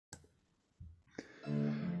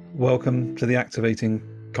Welcome to the Activating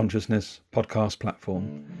Consciousness podcast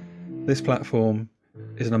platform. This platform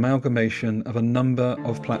is an amalgamation of a number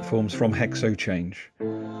of platforms from Hexo Change,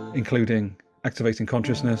 including Activating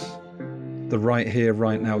Consciousness, the Right Here,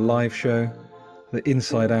 Right Now live show, the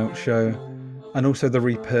Inside Out show, and also the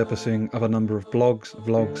repurposing of a number of blogs,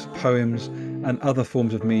 vlogs, poems, and other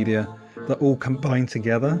forms of media that all combine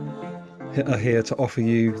together are here to offer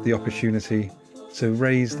you the opportunity to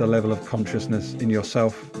raise the level of consciousness in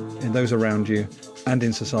yourself, in those around you, and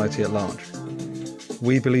in society at large.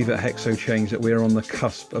 We believe at Hexo Change that we are on the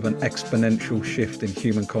cusp of an exponential shift in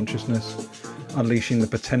human consciousness, unleashing the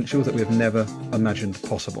potential that we have never imagined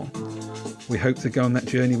possible. We hope to go on that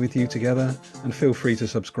journey with you together, and feel free to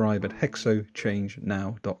subscribe at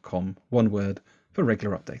hexochangenow.com, one word, for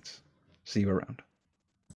regular updates. See you around.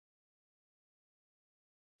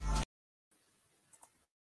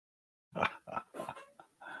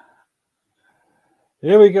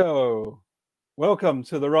 Here we go. Welcome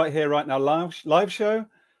to the Right Here, Right Now live show.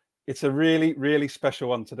 It's a really, really special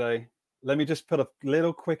one today. Let me just put a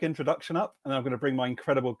little quick introduction up, and then I'm going to bring my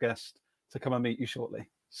incredible guest to come and meet you shortly.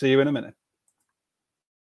 See you in a minute.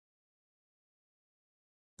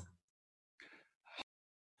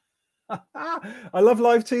 I love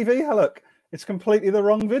live TV, Haluk. It's completely the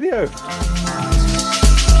wrong video.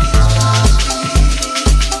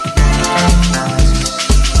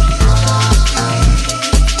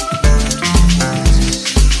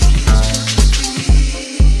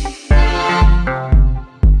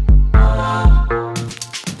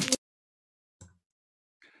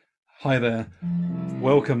 Hi there.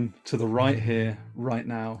 Welcome to the Right Here, Right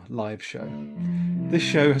Now live show. This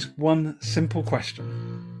show has one simple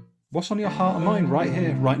question. What's on your heart and mind right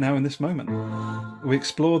here, right now in this moment? We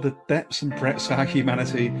explore the depths and breadths of our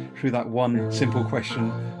humanity through that one simple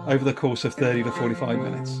question over the course of 30 to 45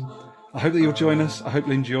 minutes. I hope that you'll join us. I hope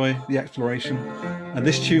you'll enjoy the exploration. And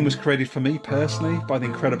this tune was created for me personally by the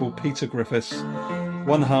incredible Peter Griffiths,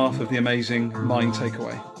 one half of the amazing Mind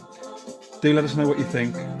Takeaway. Do let us know what you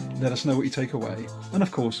think. Let us know what you take away. And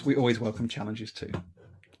of course, we always welcome challenges too.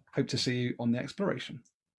 Hope to see you on the exploration.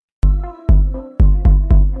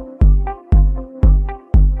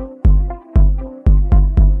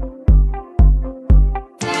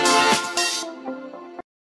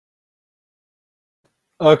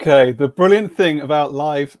 Okay, the brilliant thing about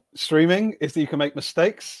live streaming is that you can make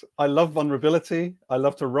mistakes. I love vulnerability. I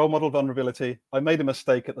love to role model vulnerability. I made a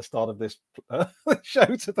mistake at the start of this show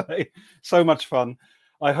today. So much fun.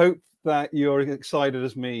 I hope that you're excited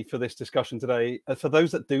as me for this discussion today. For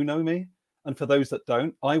those that do know me, and for those that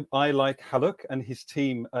don't, I like Haluk and his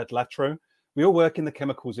team at Latro. We all work in the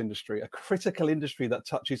chemicals industry, a critical industry that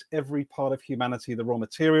touches every part of humanity, the raw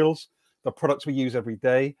materials, the products we use every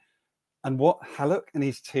day. And what Haluk and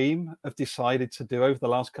his team have decided to do over the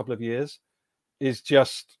last couple of years is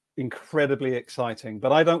just incredibly exciting.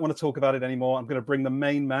 But I don't want to talk about it anymore. I'm going to bring the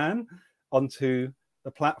main man onto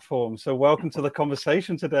the platform. So welcome to the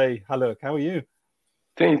conversation today, Haluk. How are you?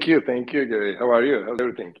 Thank you, Gary. How are you? How's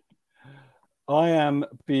everything? I am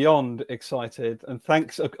beyond excited. And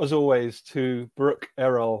thanks, as always, to Brooke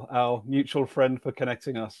Errol, our mutual friend, for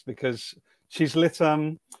connecting us, because she's lit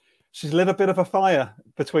a bit of a fire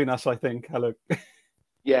between us, I think. Hello.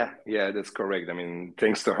 Yeah, that's correct. I mean,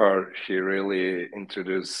 thanks to her, she really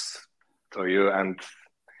introduced to you. And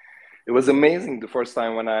it was amazing the first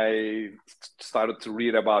time when I started to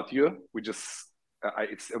read about you. It's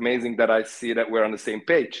amazing that I see that we're on the same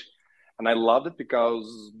page. And I loved it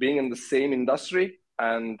because being in the same industry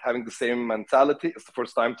and having the same mentality is the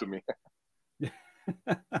first time to me.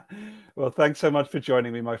 Well, thanks so much for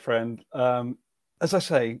joining me, my friend. As I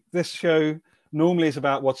say, this show normally is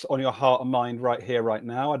about what's on your heart and mind right here, right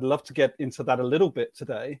now. I'd love to get into that a little bit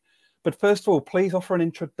today. But first of all, please offer an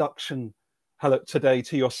introduction, Haluk, today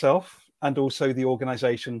to yourself and also the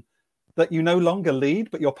organization that you no longer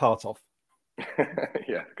lead, but you're part of.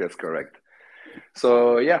 Yeah, that's correct.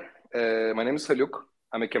 So, my name is Haluk.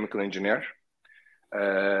 I'm a chemical engineer.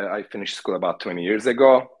 I finished school about 20 years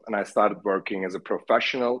ago, and I started working as a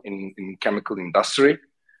professional in chemical industry.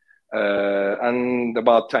 And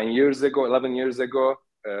about 11 years ago,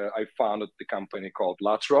 I founded the company called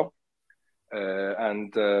Latro,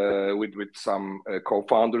 and with some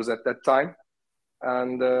co-founders at that time.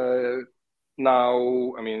 And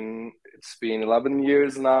now, I mean, it's been 11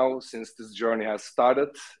 years now since this journey has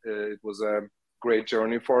started. It was a great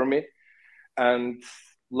journey for me. And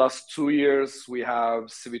last 2 years, we have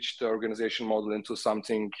switched the organization model into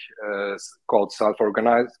something called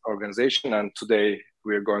self-organized organization. And today,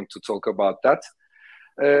 we're going to talk about that.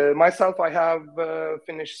 Myself, I have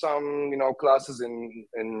finished some, classes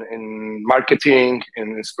in marketing,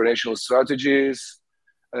 in inspirational strategies,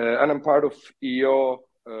 and I'm part of EO,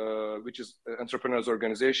 which is Entrepreneurs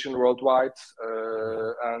Organization worldwide,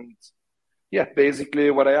 and yeah,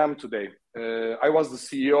 basically what I am today. I was the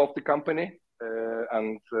CEO of the company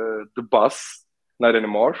and the boss, not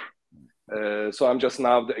anymore. So I'm just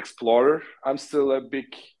now the explorer. I'm still a big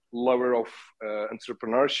lover of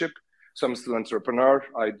entrepreneurship. So I'm still an entrepreneur.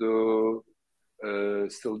 I do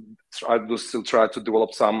still try to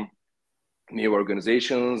develop some new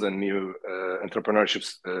organizations and new entrepreneurship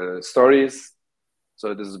stories.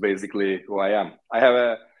 So this is basically who I am. I have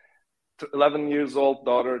a 11 years old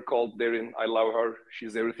daughter called Darin. I love her.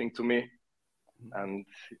 She's everything to me. And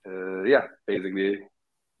yeah, basically,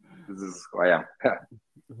 this is who I am.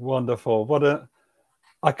 Wonderful.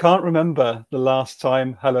 I can't remember the last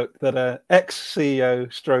time, Haluk, that an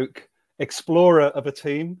ex-CEO stroke explorer of a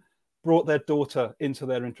team brought their daughter into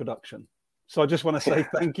their introduction. So I just want to say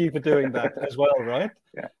thank you for doing that as well, right?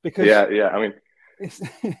 Yeah. Because yeah. I mean, it's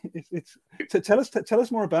tell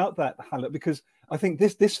us more about that, Haluk, because I think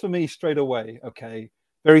this for me straight away, okay,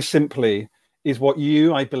 very simply, is what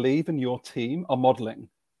you, I believe, and your team are modeling,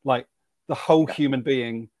 like the whole human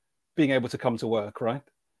being being able to come to work, right?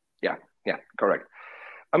 Yeah, correct.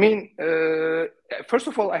 I mean, first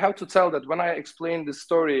of all, I have to tell that when I explain this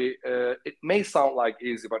story, it may sound like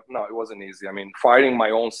easy, but no, it wasn't easy. I mean, firing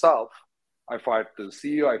my own self, I fired the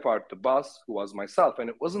CEO, I fired the boss, who was myself.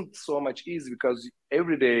 And it wasn't so much easy because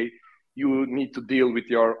every day you need to deal with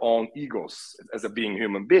your own egos as a being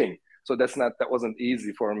human being. So that wasn't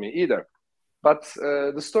easy for me either. But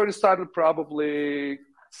the story started probably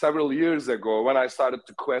several years ago when I started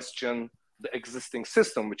to question the existing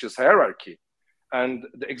system, which is hierarchy. And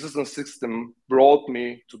the existing system brought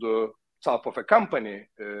me to the top of a company.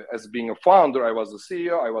 As being a founder, I was the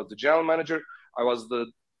CEO, I was the general manager, I was the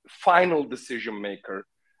final decision maker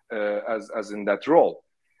as in that role.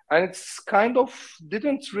 And it's kind of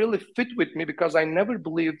didn't really fit with me because I never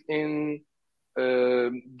believed in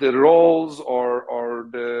the roles or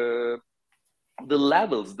the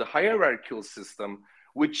levels, the hierarchical system,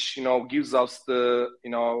 which gives us the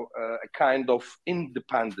a kind of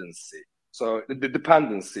independency. So the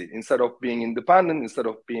dependency, instead of being independent, instead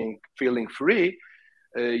of feeling free,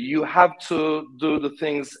 you have to do the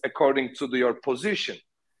things according to your position.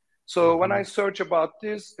 So when I searched about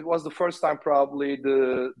this, it was the first time probably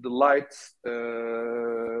the light,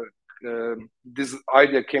 this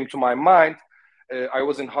idea came to my mind. I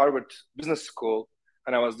was in Harvard Business School,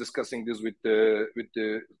 and I was discussing this with the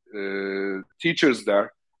teachers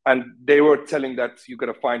there, and they were telling that you got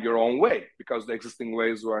to find your own way because the existing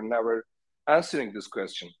ways were never answering this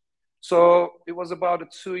question. So it was about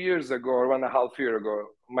 2 years ago or 1.5 years ago.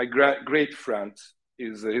 My great friend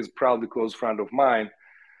is probably a close friend of mine.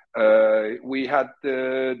 We had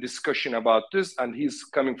the discussion about this, and he's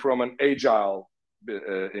coming from an agile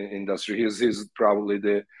industry. He's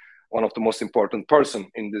probably one of the most important person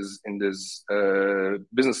in this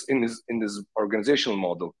business in this organizational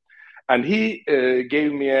model. And he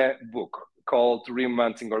gave me a book called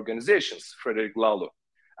Reinventing Organizations, Frederick Laloux.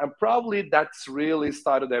 And probably that's really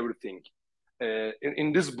started everything.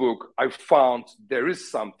 In this book, I found there is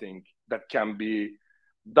something that can be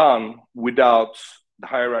done without the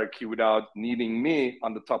hierarchy, without needing me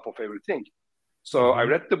on the top of everything. So I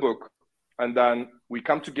read the book, and then we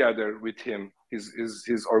come together with him,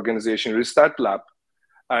 his organization, Restart Lab,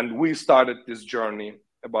 and we started this journey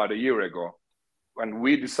about a year ago. And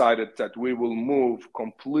we decided that we will move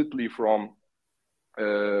completely from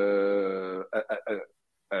a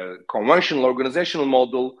conventional organizational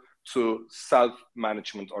model to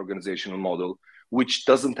self-management organizational model, which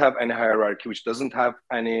doesn't have any hierarchy, which doesn't have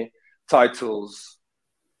any titles,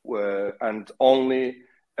 and only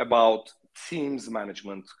about teams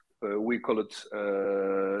management. We call it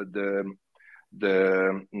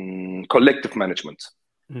the collective management.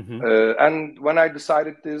 And when I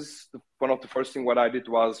decided this, one of the first things what I did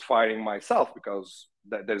was firing myself, because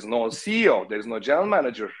there's no CEO, there's no general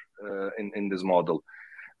manager in this model.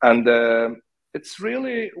 And it's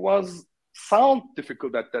really was sound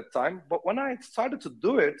difficult at that time. But when I started to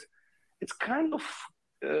do it, it's kind of,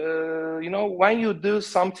 when you do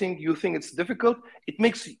something you think it's difficult, it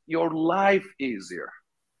makes your life easier.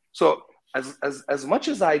 So as much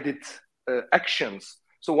as I did actions,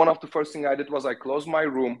 so one of the first things I did was I closed my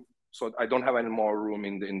room, so I don't have any more room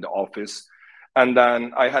in the office. And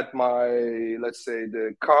then I had my, let's say,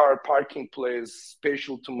 the car parking place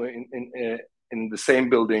spatial to me in the same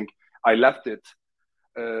building. I left it.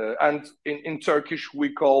 And in Turkish,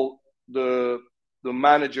 we call the the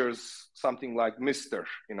managers something like Mister.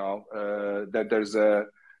 That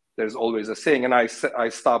there's always a saying, and I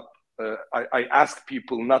stop. I ask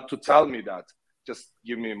people not to tell me that. Just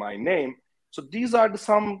give me my name. So these are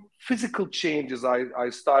some physical changes I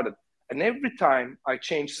started, and every time I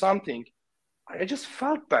changed something, I just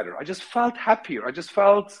felt better. I just felt happier.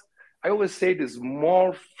 I always say this,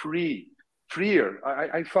 more freer.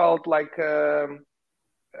 I felt like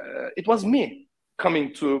it was me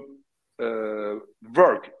coming to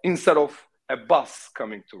work instead of a boss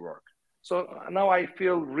coming to work. So now I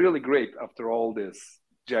feel really great after all this,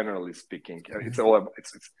 generally speaking.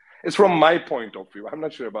 It's from my point of view. I'm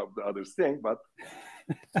not sure about the others thing, but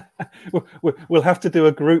we'll have to do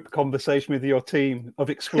a group conversation with your team of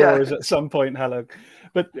explorers at some point, Haluk.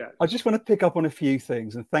 But I just want to pick up on a few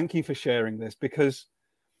things, and thank you for sharing this, because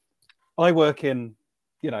I work in,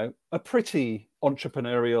 a pretty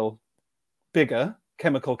entrepreneurial, bigger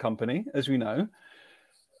chemical company, as we know.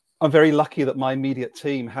 I'm very lucky that my immediate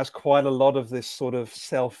team has quite a lot of this sort of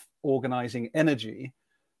self-organizing energy.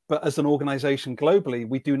 But as an organization globally,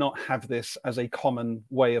 we do not have this as a common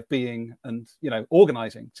way of being and,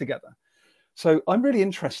 organizing together. So I'm really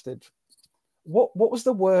interested. What was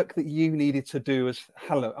the work that you needed to do as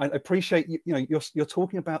Haluk? I appreciate you're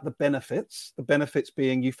talking about the benefits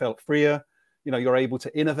being you felt freer, you're able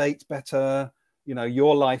to innovate better,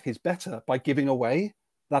 your life is better by giving away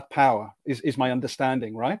that power is my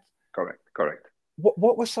understanding, right? Correct.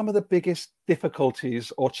 What were some of the biggest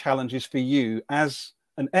difficulties or challenges for you as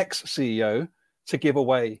an ex-CEO to give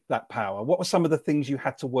away that power? What were some of the things you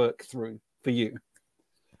had to work through for you?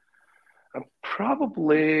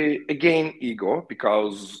 Probably, again, ego,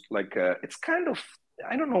 because it's kind of,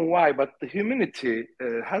 I don't know why, but the humanity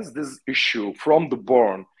has this issue from the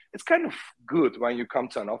born. It's kind of good when you come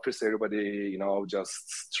to an office, everybody,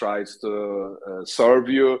 just tries to serve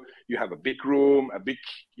you. You have a big room, a big,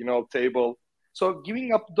 table. So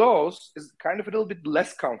giving up those is kind of a little bit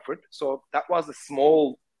less comfort. So that was a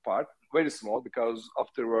small part, very small, because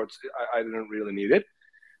afterwards I didn't really need it.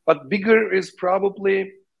 But bigger is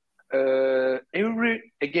probably every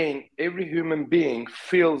human being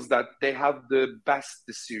feels that they have the best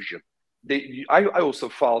decision. I also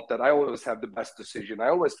felt that I always have the best decision. I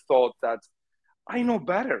always thought that I know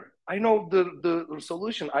better. I know the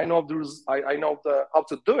solution. I know how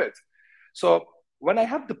to do it. So when I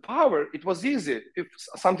had the power, it was easy. If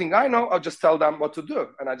something I know, I'll just tell them what to do.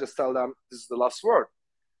 And I just tell them, this is the last word.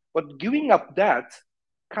 But giving up that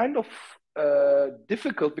kind of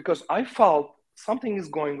difficult, because I felt something is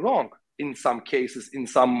going wrong in some cases, in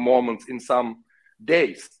some moments, in some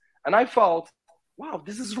days. And I felt, wow,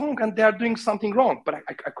 this is wrong. And they are doing something wrong. But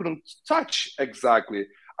I couldn't touch exactly.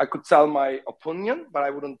 I could tell my opinion, but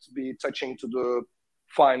I wouldn't be touching to the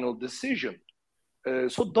final decision.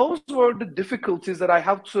 So those were the difficulties that I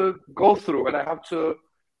have to go through, and I have to,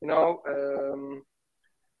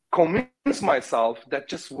 convince myself that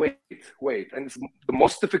just wait. And it's the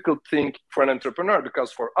most difficult thing for an entrepreneur,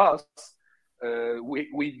 because for us,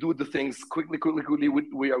 we do the things quickly.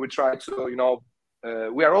 We try to,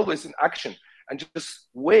 we are always in action, and just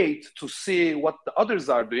wait to see what the others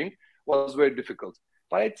are doing was very difficult.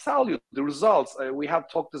 But I tell you, the results, we have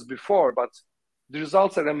talked this before, but the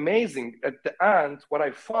results are amazing. At the end, what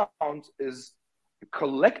I found is the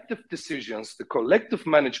collective decisions, the collective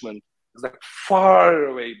management is far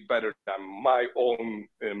away better than my own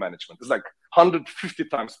management. It's 150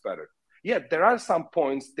 times better. Yeah, there are some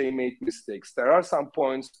points they made mistakes. There are some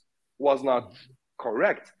points was not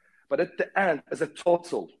correct. But at the end, as a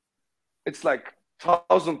total, it's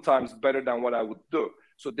 1,000 times better than what I would do.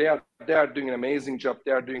 So they are doing an amazing job.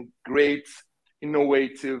 They are doing great,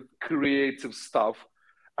 innovative, creative stuff.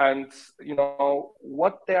 And,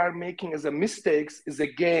 what they are making as a mistakes is,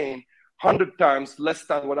 again, 100 times less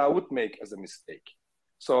than what I would make as a mistake.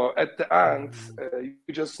 So at the end,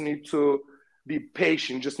 you just need to be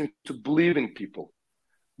patient, just need to believe in people,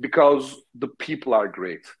 because the people are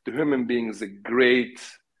great. The human being is a great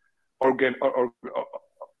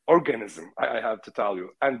organism, I have to tell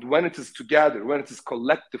you. And when it is together, when it is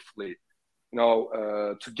collectively,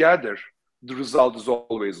 together, the result is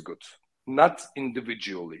always good, not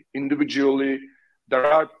individually. Individually, there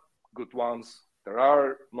are good ones, there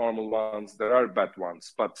are normal ones, there are bad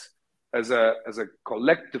ones. But as a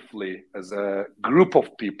collectively, as a group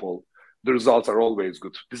of people, the results are always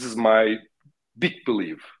good. This is my big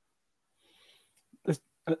belief.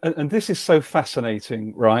 And this is so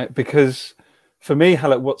fascinating, right? Because for me,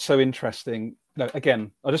 Haluk, what's so interesting,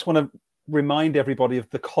 again, I just want to remind everybody of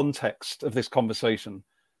the context of this conversation.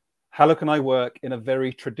 Haluk and I work in a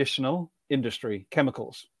very traditional industry,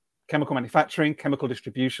 chemicals. chemical manufacturing, chemical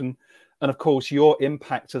distribution. And of course, your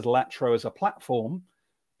impact as Latro as a platform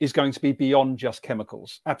is going to be beyond just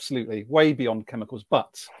chemicals. Absolutely, way beyond chemicals.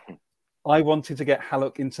 But I wanted to get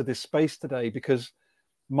Haluk into this space today because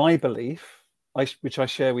my belief, which I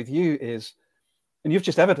share with you, is, and you've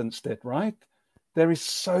just evidenced it, right? There is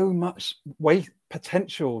so much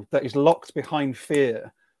potential that is locked behind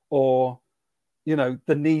fear, or, you know,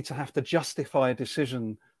 the need to have to justify a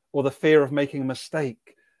decision, or the fear of making a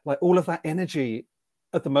mistake. Like all of that energy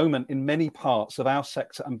at the moment in many parts of our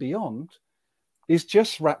sector and beyond is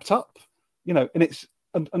just wrapped up, you know, and it's,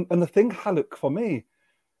 and the thing, Haluk, for me,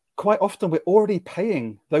 quite often we're already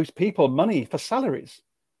paying those people money for salaries,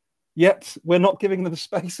 yet we're not giving them the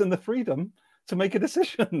space and the freedom to make a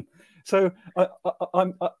decision. So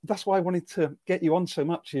that's why I wanted to get you on so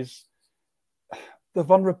much, is the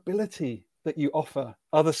vulnerability that you offer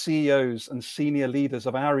other CEOs and senior leaders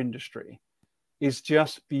of our industry is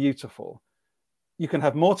just beautiful. You can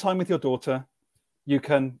have more time with your daughter, you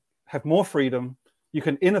can have more freedom, you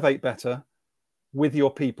can innovate better with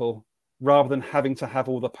your people rather than having to have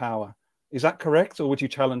all the power. Is that correct, or would you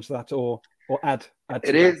challenge that, or add to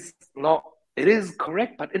it? It is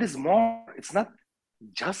correct, but it is more. It's not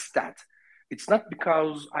just that. It's not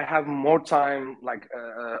because I have more time.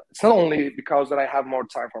 It's not only because that I have more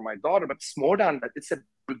time for my daughter, but it's more than that. It's a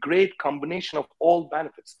great combination of all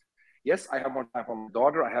benefits. Yes, I have more time for my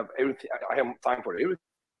daughter. I have everything. I have time for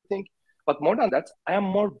everything. But more than that, I am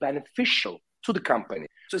more beneficial to the company.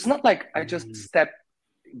 So it's not like I just step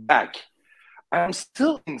back. I'm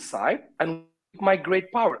still inside, and with my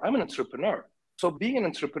great power, I'm an entrepreneur. So being an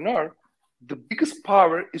entrepreneur, the biggest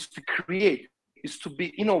power is to create, is to be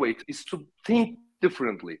innovative, is to think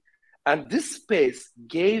differently. And this space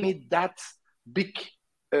gave me that big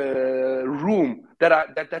room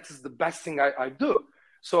that is the best thing I do.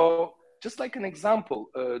 So just like an example,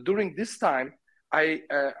 during this time, I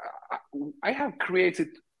have created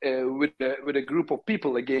with a group of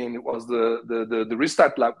people. Again, it was the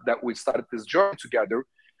Restart Lab that we started this journey together.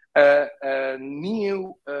 A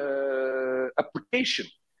new application.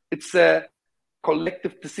 It's a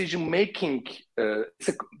collective decision-making. It's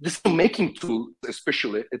a decision-making tool,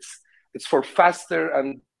 especially. It's for faster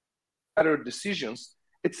and better decisions.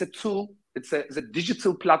 It's a tool. It's a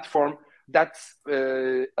digital platform that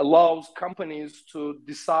allows companies to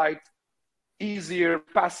decide easier,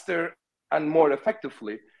 faster, and more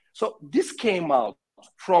effectively. So this came out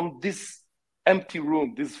from this empty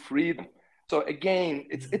room, this freedom. So again,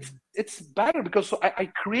 it's better because so I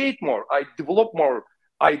create more, I develop more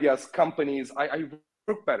ideas, companies, I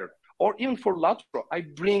work better. Or even for Latro, I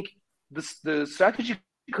bring the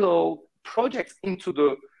strategical projects into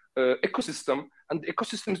the ecosystem, and the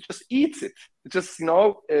ecosystem just eats it. It just,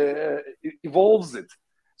 evolves it.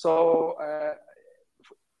 So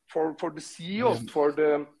for the CEOs, for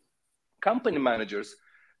the company managers,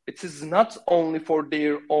 it is not only for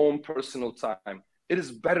their own personal time. It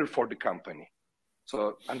is better for the company.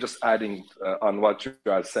 So I'm just adding on what you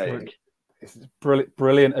are saying. It's a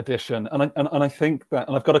brilliant addition. And I think that,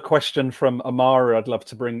 and I've got a question from Amara I'd love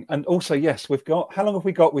to bring. And also, yes, how long have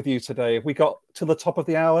we got with you today? Have we got to the top of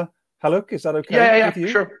the hour? Haluk, is that okay? Yeah, with you?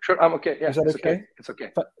 Sure. I'm okay. Yeah, is that okay? It's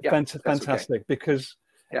okay. Fantastic, okay. Because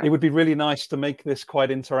it would be really nice to make this quite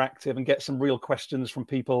interactive and get some real questions from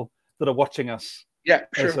people that are watching us. Yeah,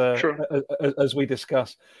 sure. As we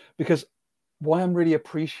discuss. Because why I really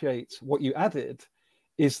appreciate what you added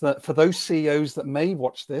is that for those CEOs that may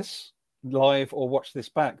watch this live or watch this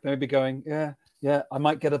back, they may be going, yeah, I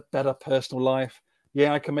might get a better personal life.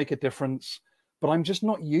 Yeah, I can make a difference, but I'm just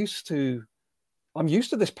not used to. I'm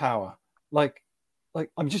used to this power. Like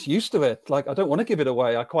I'm just used to it. Like I don't want to give it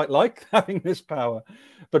away. I quite like having this power.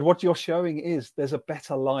 But what you're showing is there's a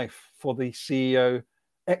better life for the CEO,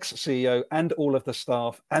 ex-CEO, and all of the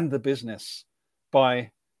staff and the business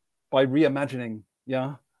by reimagining.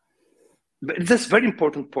 Yeah. But it's a very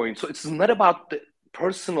important point. So it's not about the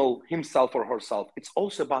personal himself or herself. It's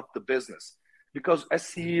also about the business. Because a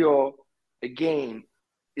CEO, again,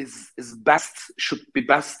 should be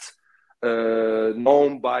best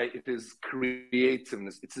known by its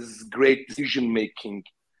creativeness, its great decision-making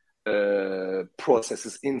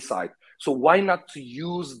processes inside. So why not to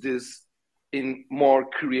use this in more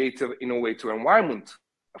creative, innovative environment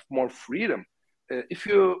of more freedom?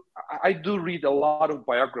 I do read a lot of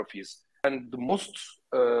biographies, and the most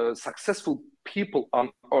successful people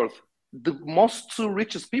on earth, the most two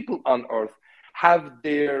richest people on earth, have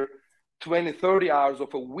their 20, 30 hours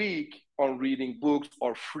of a week on reading books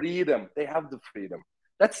or freedom. They have the freedom.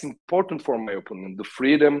 That's important for my opinion. The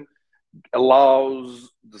freedom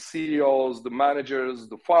allows the CEOs, the managers,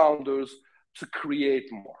 the founders to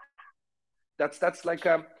create more. That's like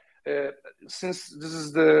since this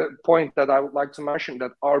is the point that I would like to mention,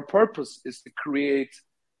 that our purpose is to create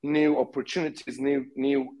new opportunities,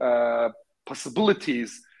 new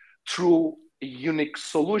possibilities through unique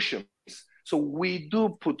solutions. So we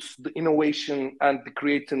do put the innovation and the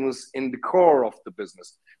creativeness in the core of the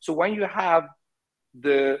business. So when you have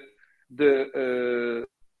the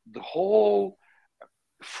whole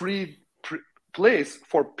free place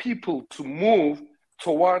for people to move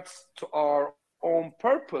towards to our own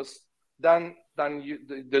purpose, then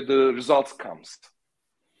the results comes.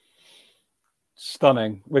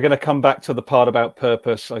 Stunning. We're going to come back to the part about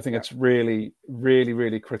purpose. I think it's really, really,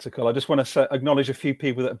 really critical. I just want to acknowledge a few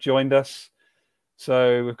people that have joined us.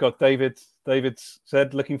 So we've got David. David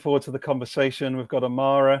said, looking forward to the conversation. We've got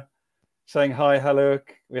Amara saying hi, hello.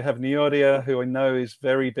 We have Niodia, who I know is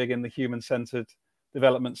very big in the human-centered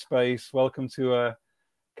development space. Welcome to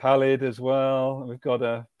Khalid as well. We've got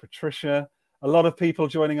Patricia. A lot of people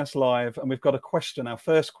joining us live, and we've got a question, our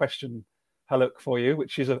first question, Haluk, for you,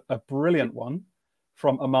 which is a brilliant one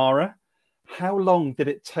from Amara. How long did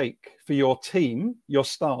it take for your team, your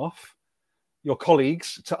staff, your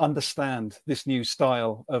colleagues to understand this new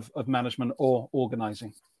style of management or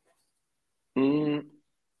organizing?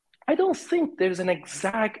 I don't think there's an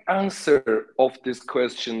exact answer of this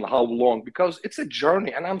question, how long, because it's a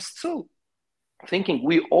journey, and I'm still thinking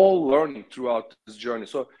we all learning throughout this journey.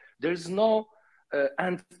 So there's no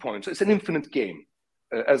end point. So it's an infinite game,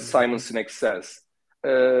 as Simon Sinek says.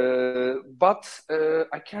 But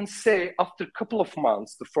I can say after a couple of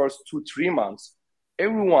months, the first 2-3 months,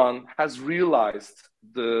 everyone has realized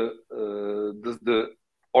the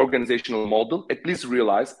organizational model, at least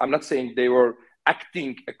realized. I'm not saying they were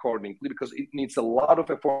acting accordingly, because it needs a lot of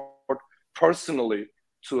effort personally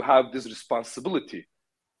to have this responsibility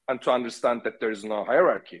and to understand that there is no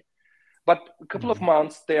hierarchy. But a couple of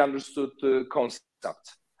months, they understood the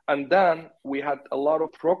concept. And then we had a lot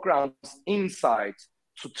of programs inside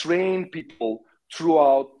to train people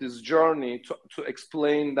throughout this journey, to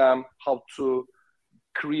explain them how to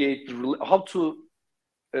create, how to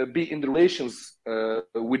be in relations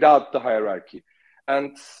without the hierarchy.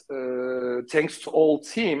 And thanks to all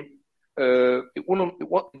team, it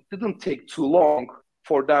didn't take too long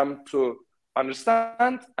for them to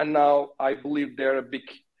understand. And now I believe they're a big,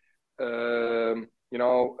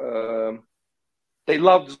 they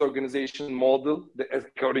love this organization model,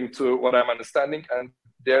 according to what I'm understanding. And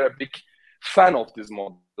they're a big fan of this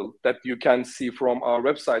model that you can see from our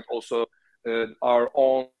website. Also, our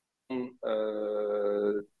own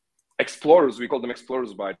explorers, we call them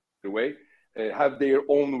explorers, by the way, have their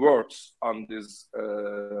own words on this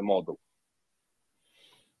model.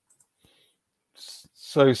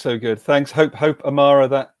 So good. Thanks. Hope Amara,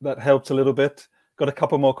 that helped a little bit. Got a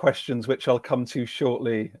couple more questions, which I'll come to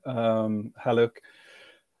shortly, Haluk.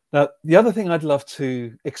 Now, the other thing I'd love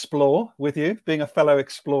to explore with you, being a fellow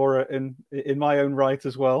explorer in my own right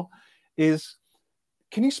as well, is,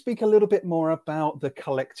 can you speak a little bit more about the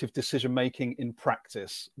collective decision-making in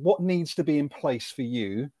practice? What needs to be in place for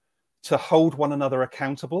you to hold one another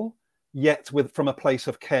accountable, yet from a place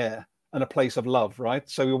of care and a place of love, right?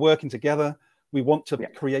 So we're working together. We want to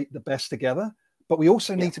create the best together, but we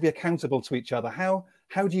also need to be accountable to each other. How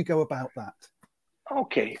do you go about that?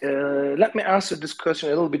 Okay, let me answer this question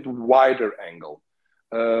a little bit wider angle.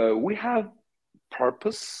 We have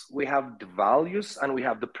purpose, we have the values, and we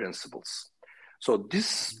have the principles. So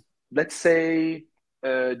this, let's say,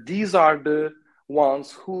 these are the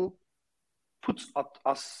ones who puts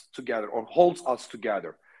us together or holds us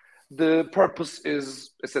together. The purpose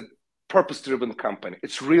is, it's a purpose-driven company.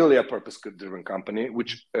 It's really a purpose-driven company,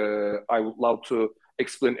 which I would love to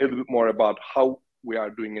explain a little bit more about how we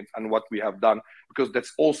are doing it and what we have done, because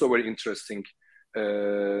that's also very interesting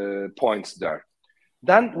points there.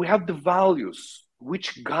 Then we have the values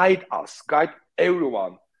which guide us, guide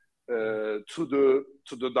everyone to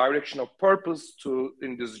the direction of purpose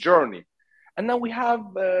in this journey. And then we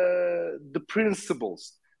have the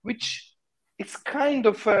principles, which it's kind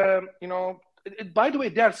of, by the way,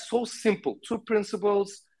 they are so simple. 2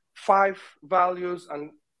 principles, 5 values,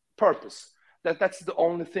 and purpose. That's the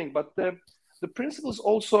only thing. But the principles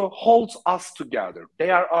also holds us together.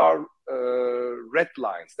 They are our red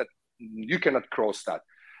lines that you cannot cross that.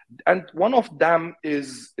 And one of them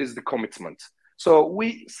is the commitment. So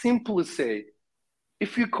we simply say,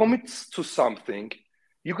 if you commit to something,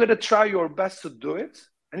 you got to try your best to do it.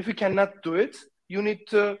 And if you cannot do it, you need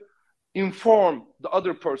to inform the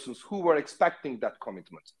other persons who were expecting that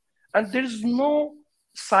commitment. And there is no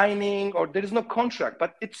signing or there is no contract,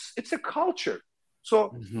 but it's a culture. So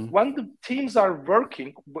when the teams are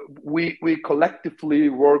working, we collectively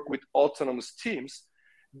work with autonomous teams.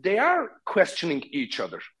 They are questioning each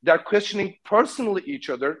other. They are questioning personally each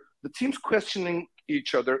other. The teams questioning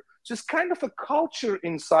each other. So it's kind of a culture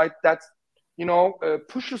inside that,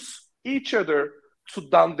 pushes each other to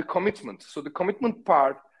done the commitment. So the commitment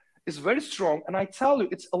part is very strong. And I tell you,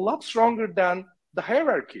 it's a lot stronger than the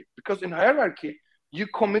hierarchy, because in hierarchy, you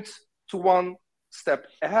commit to one step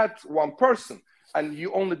ahead, one person, and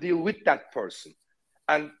you only deal with that person.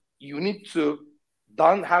 And you need to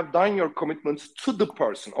have done your commitments to the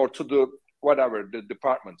person or to the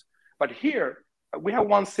department. But here we have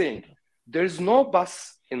one saying: there is no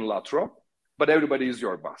boss in Latro, but everybody is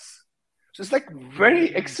your boss. So it's like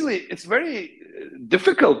it's very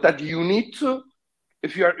difficult that you need to,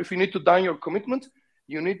 if you need to done your commitment,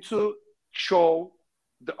 you need to show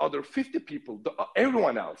the other 50 people,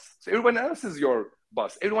 everyone else. So everyone else is your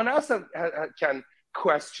boss. Everyone else can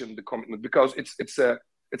question the commitment because it's a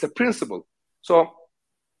principle. So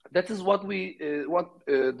that is what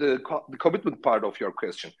the commitment part of your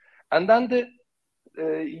question. And then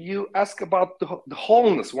you ask about the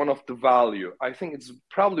wholeness, one of the value. I think it's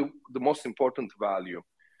probably the most important value.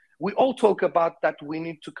 We all talk about that we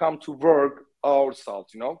need to come to work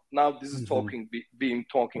ourselves, Now this is being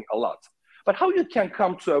talking a lot. But how you can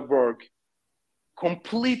come to a work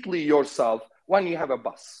completely yourself when you have a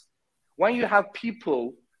boss, when you have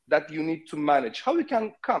people that you need to manage? How you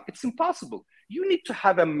can come? It's impossible. You need to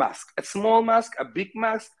have a mask, a small mask, a big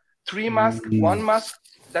mask, 3 masks, 1 mask.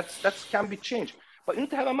 That can be changed. But you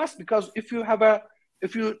need to have a mask, because if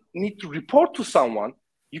you need to report to someone,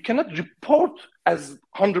 you cannot report as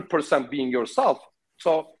 100% being yourself.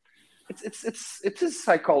 So it is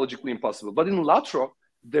psychologically impossible. But in Latro,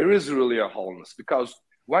 there is really a wholeness, because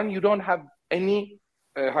when you don't have any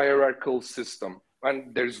hierarchical system,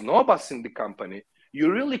 when there's no boss in the company,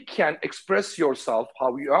 you really can express yourself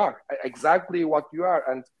how you are, exactly what you are.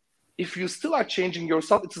 And if you still are changing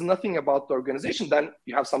yourself, it's nothing about the organization, then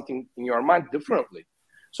you have something in your mind differently.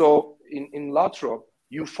 So in Latro,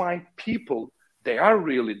 you find people, they are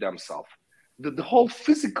really themselves. The whole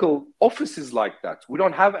physical office is like that. We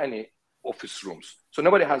don't have any office rooms. So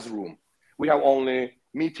nobody has room. We have only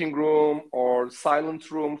meeting room or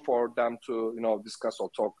silent room for them to, discuss or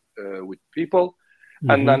talk with people.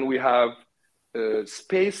 And then we have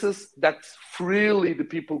spaces that freely the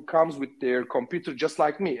people comes with their computer, just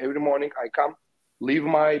like me. Every morning I come, leave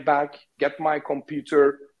my bag, get my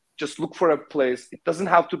computer, just look for a place. It doesn't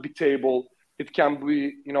have to be table. It can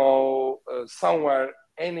be, somewhere,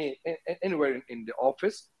 anywhere in the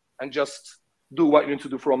office, and just do what you need to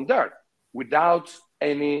do from there without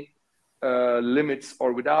any limits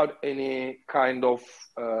or without any kind of,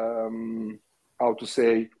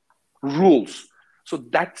 rules. So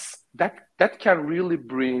that can really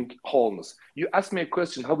bring wholeness. You asked me a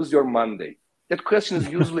question: how was your Monday? That question is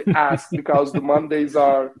usually asked because the Mondays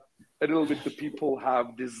are a little bit, the people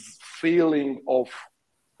have this feeling of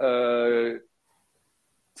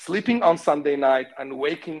sleeping on Sunday night and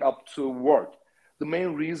waking up to work. The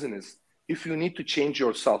main reason is, if you need to change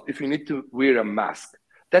yourself, if you need to wear a mask,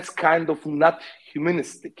 that's kind of not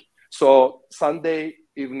humanistic. So Sunday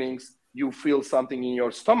evenings, you feel something in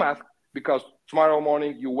your stomach because tomorrow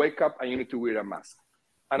morning you wake up and you need to wear a mask.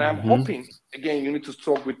 And I'm hoping, again, you need to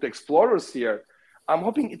talk with the explorers here. I'm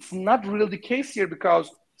hoping it's not really the case here, because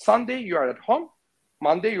Sunday you are at home,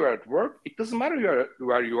 Monday you are at work. It doesn't matter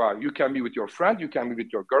where you are. You can be with your friend, you can be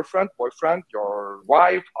with your girlfriend, boyfriend, your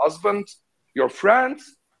wife, husband, your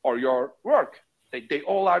friends, or your work. They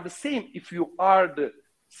all are the same if you are the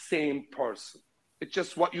same person. It's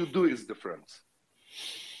just what you do is different.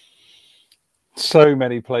 So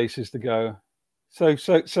many places to go. So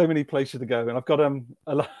many places to go. And I've got I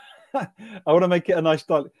want to make it a nice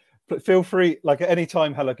dialogue. But feel free, like at any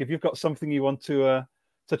time, Haluk, if you've got something you want to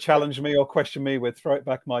challenge me or question me with, throw it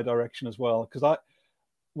back my direction as well. Because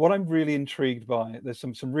what I'm really intrigued by, there's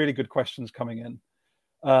some really good questions coming in.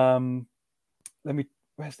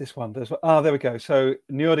 Where's this one? There we go. So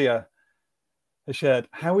Nuria has shared,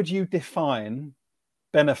 how would you define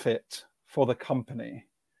benefit for the company?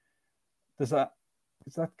 Is that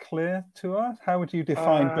clear to us? How would you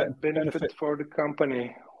define benefit for the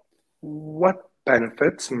company? What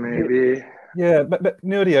benefits, maybe? Yeah, but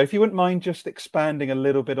Nuria, if you wouldn't mind just expanding a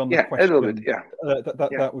little bit on the question. A little bit, yeah.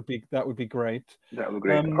 That would be great. That would be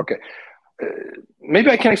great. Okay. Maybe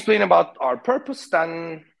I can explain about our purpose,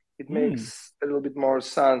 then it makes a little bit more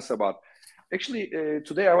sense about. Actually,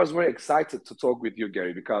 today I was very excited to talk with you,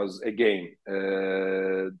 Gary, because again,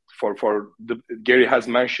 Gary has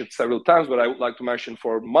mentioned several times, but I would like to mention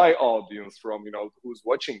for my audience, from who's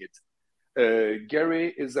watching it.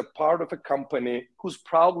 Gary is a part of a company who's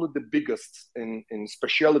probably the biggest in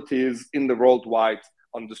specialties in the worldwide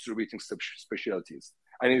on distributing specialties.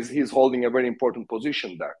 And he's holding a very important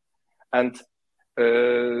position there. And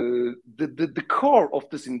the core of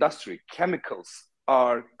this industry, chemicals,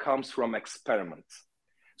 comes from experiments.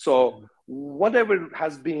 So whatever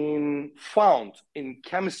has been found in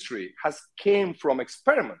chemistry came from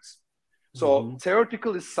experiments. So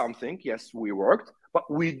theoretical is something, yes, we worked, but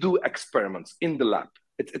we do experiments in the lab.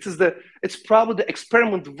 It's probably the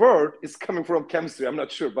experiment word is coming from chemistry. I'm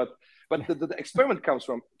not sure, but the experiment comes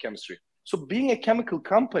from chemistry. So being a chemical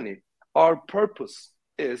company, our purpose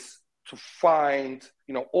is to find,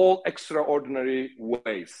 all extraordinary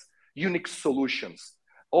ways, unique solutions,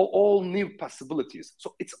 all new possibilities.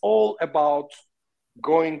 So it's all about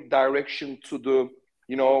going direction to the,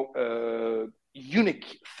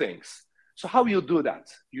 unique things. So how you do that?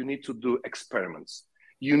 You need to do experiments.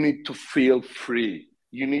 You need to feel free.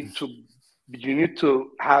 You need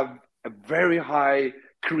to have a very high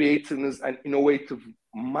creativeness and innovative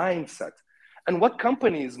mindset. And what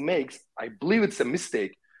companies makes, I believe it's a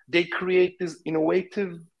mistake. They create these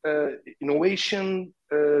innovation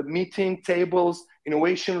meeting tables,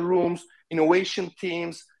 innovation rooms, innovation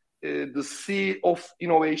teams, the C of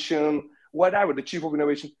innovation, whatever, the chief of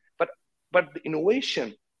innovation. But the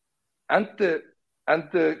innovation and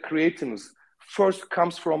the creativeness first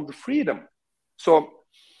comes from the freedom. So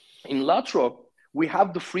in Latro, we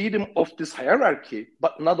have the freedom of this hierarchy,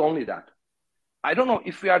 but not only that. I don't know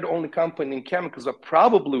if we are the only company in chemicals, but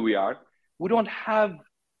probably we are. We don't have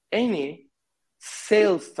any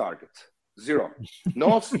sales target, zero.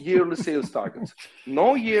 No yearly sales target,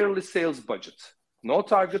 no yearly sales budget, no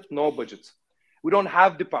target, no budget. We don't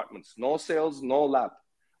have departments, no sales, no lab.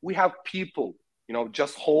 We have people,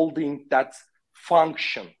 just holding that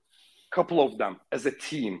function, couple of them as a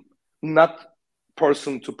team, not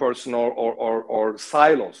person to person or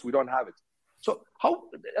silos. We don't have it. So a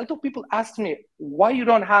lot of people ask me, why you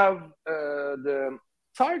don't have the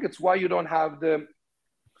targets? Why you don't have the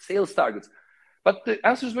sales targets? But the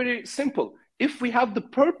answer is very simple. If we have the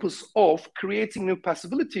purpose of creating new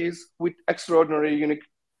possibilities with extraordinary, unique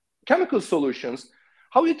chemical solutions,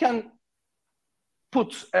 how you can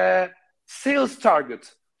put a sales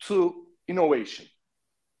target to innovation?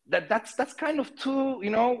 That's kind of two,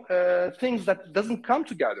 things that doesn't come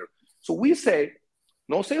together. So we say,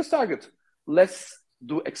 no sales target. Let's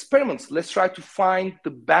do experiments. Let's try to find the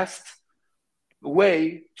best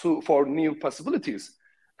way for new possibilities.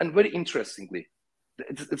 And very interestingly,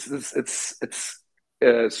 it's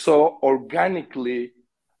so organically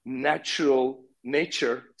natural.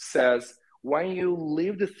 Nature says when you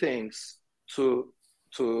leave the things to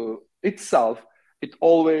itself, it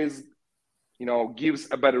always gives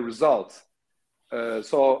a better result.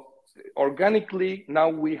 So organically, now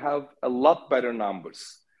we have a lot better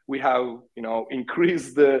numbers. We have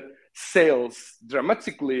increased the sales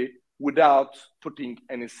dramatically without putting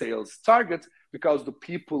any sales target, because the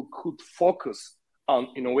people could focus on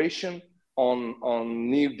innovation, on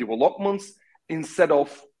new developments, instead of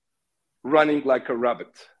running like a rabbit.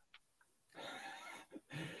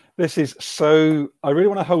 This is so, I really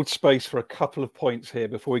want to hold space for a couple of points here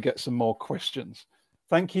before we get some more questions.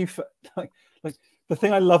 Thank you for, the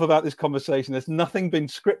thing I love about this conversation, there's nothing been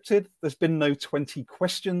scripted. There's been no 20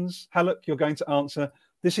 questions, Haluk, you're going to answer.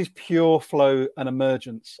 This is pure flow and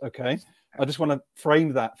emergence, okay? I just want to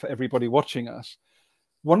frame that for everybody watching us.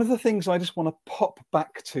 One of the things I just want to pop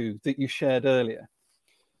back to that you shared earlier,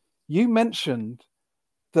 you mentioned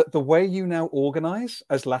that the way you now organize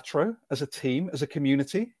as Latro, as a team, as a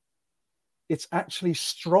community, it's actually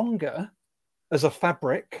stronger as a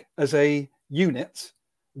fabric, as a unit,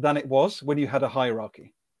 than it was when you had a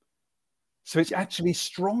hierarchy. So it's actually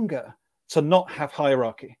stronger to not have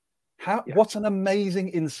hierarchy. What an amazing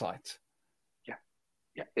insight.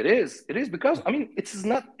 Yeah, it is. It is because, it's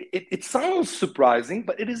not, it sounds surprising,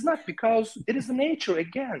 but it is not, because it is the nature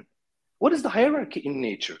again. What is the hierarchy in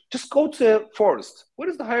nature? Just go to a forest. What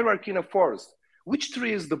is the hierarchy in a forest? Which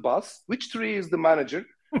tree is the boss? Which tree is the manager?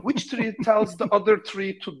 Which tree tells the other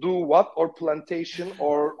tree to do what, or plantation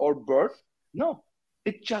or bird? No,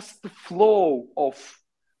 it's just the flow of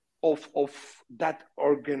that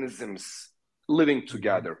organisms living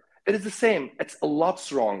together. It is the same. It's a lot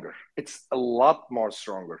stronger. It's a lot more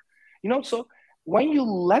stronger. So when you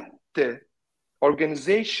let the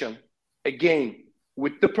organization, again,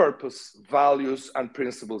 with the purpose, values, and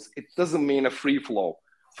principles, it doesn't mean a free flow.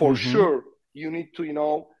 For sure, you need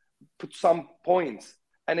to, put some points.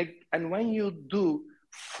 And when you do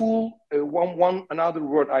full, one another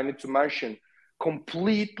word I need to mention,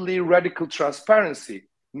 completely radical transparency,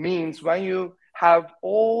 means when you have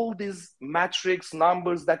all these metrics,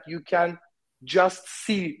 numbers that you can just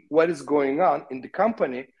see what is going on in the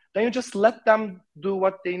company, then you just let them do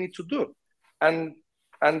what they need to do. And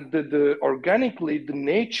the organically, the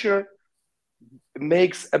nature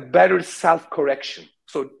makes a better self-correction.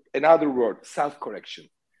 So in other words, self-correction.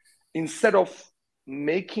 Instead of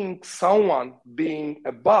making someone being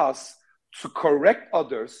a boss to correct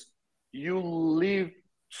others, you leave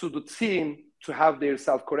to the team to have their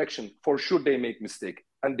self-correction. For sure, they make mistake,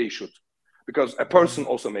 and they should, because a person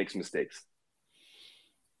also makes mistakes.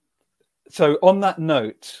 So on that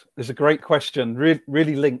note, there's a great question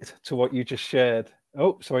really linked to what you just shared.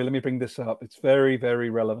 Oh, sorry, let me bring this up. It's very,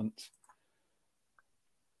 very relevant.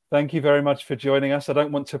 Thank you very much for joining us. I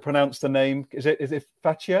don't want to pronounce the name. Is it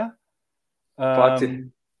Fatia?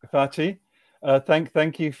 Fatih. Fatih.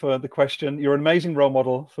 Thank you for the question. You're an amazing role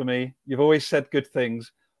model for me. You've always said good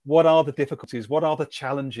things. What are the difficulties? What are the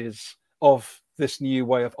challenges of this new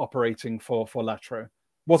way of operating for Latro?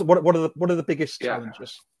 What are the biggest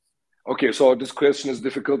challenges? Okay, so this question is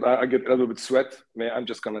difficult. I get a little bit sweat. I'm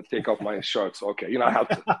just gonna take off my shorts. Okay, I have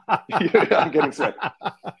to. I'm getting sweat.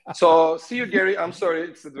 So, see you, Gary. I'm sorry,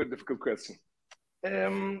 it's a very difficult question.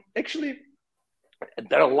 Actually,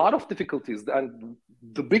 there are a lot of difficulties, and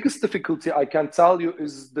the biggest difficulty I can tell you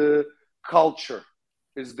is the culture.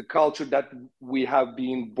 Is the culture that we have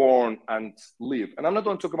been born and live. And I'm not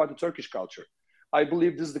going to talk about the Turkish culture. I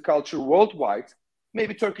believe this is the culture worldwide.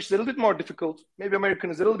 Maybe Turkish is a little bit more difficult. Maybe American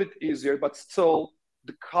is a little bit easier, but still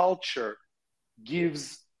the culture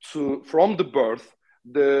gives from the birth,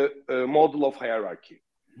 the model of hierarchy.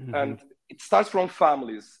 Mm-hmm. And it starts from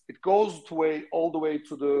families. It goes all the way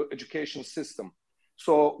to the education system.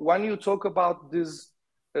 So when you talk about this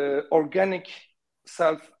organic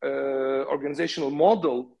self-organizational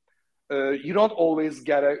model, you don't always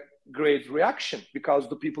get a great reaction because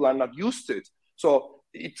the people are not used to it. So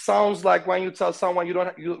it sounds like when you tell someone you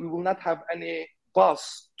will not have any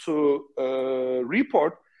boss to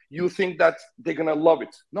report, you think that they're gonna love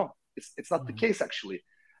it. No, it's not the case actually.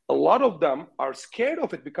 A lot of them are scared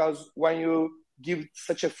of it because when you give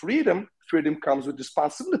such a freedom comes with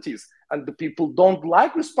responsibilities, and the people don't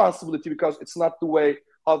like responsibility because it's not the way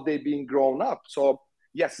how they're being grown up. So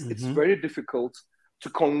yes, it's very difficult to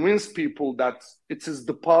convince people that it is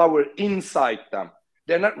the power inside them.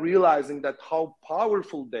 They're not realizing that how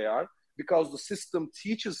powerful they are because the system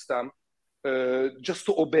teaches them just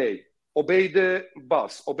to obey the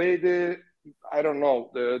boss, obey the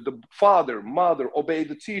father, mother, obey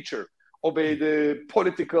the teacher, obey the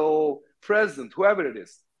political president, whoever it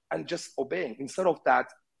is, and just obeying. Instead of that,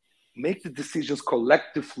 make the decisions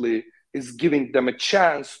collectively is giving them a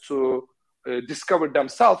chance to discover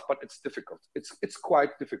themselves, but it's difficult. It's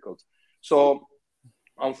quite difficult. So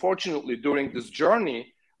unfortunately, during this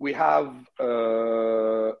journey, we have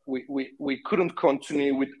we couldn't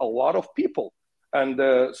continue with a lot of people, and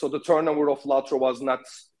so the turnover of Latro was not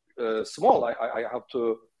small. I have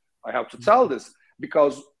to tell this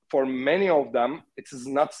because for many of them, it is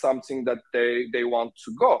not something that they want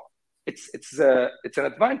to go. It's an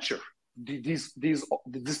adventure.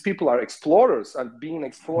 These people are explorers, and being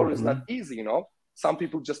explorer is not easy. Some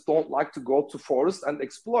people just don't like to go to forest and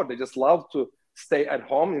explore. They just love to stay at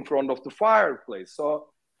home in front of the fireplace.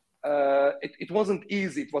 So it wasn't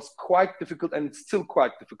easy. It was quite difficult, and it's still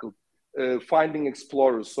quite difficult finding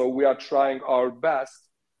explorers. So we are trying our best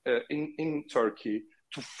in Turkey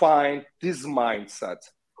to find this mindset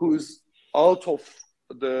who's out of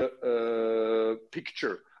the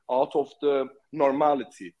picture, out of the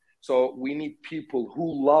normality. So we need people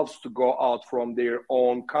who loves to go out from their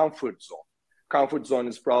own comfort zone. Comfort zone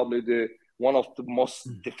is probably one of the most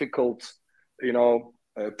difficult,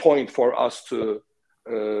 point for us to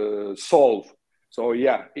solve. So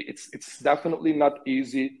yeah, it's definitely not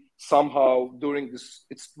easy. Somehow during this,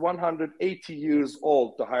 it's 180 years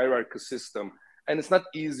old, the hierarchy system, and it's not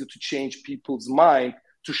easy to change people's mind,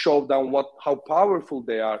 to show them how powerful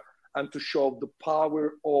they are, and to show the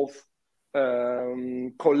power of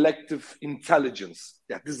collective intelligence.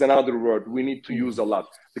 Yeah, this is another word we need to use a lot.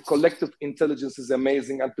 The collective intelligence is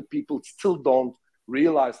amazing, and the people still don't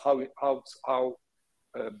realize how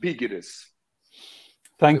big it is.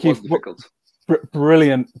 Thank you.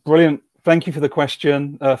 Brilliant. Thank you for the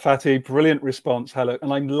question, Fatih. Brilliant response. Hello.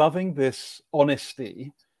 And I'm loving this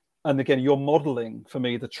honesty. And again, you're modeling for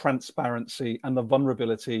me the transparency and the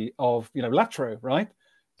vulnerability of, Latro, right?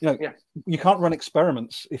 You can't run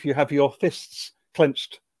experiments if you have your fists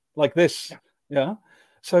clenched like this. Yeah.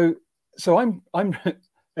 So I'm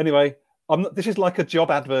anyway, This is like a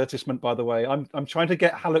job advertisement, by the way. I'm trying to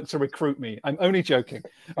get Haluk to recruit me. I'm only joking.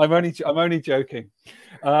 I'm only joking.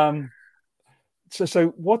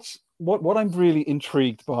 So what I'm really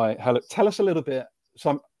intrigued by, Haluk, tell us a little bit. So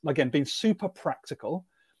I'm, again, being super practical.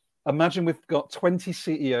 Imagine we've got 20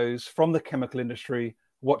 CEOs from the chemical industry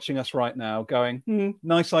watching us right now going,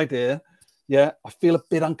 nice idea. Yeah, I feel a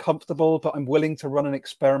bit uncomfortable, but I'm willing to run an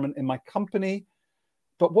experiment in my company.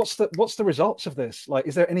 But what's the results of this? Like,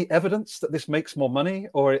 is there any evidence that this makes more money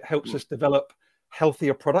or it helps us develop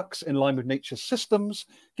healthier products in line with nature's systems?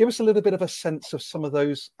 Give us a little bit of a sense of some of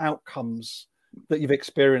those outcomes that you've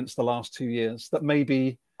experienced the last 2 years that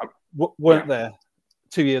maybe weren't there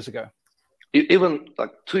 2 years ago. Even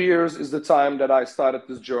like 2 years is the time that I started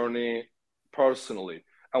this journey personally.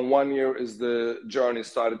 And 1 year is the journey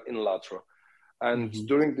started in Latro. And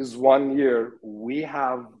during this 1 year, we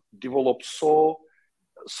have developed so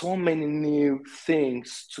many new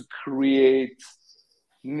things to create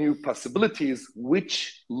new possibilities,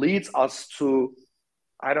 which leads us to,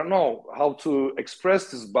 I don't know how to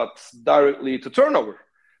express this, but directly to turnover.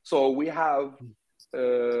 So we have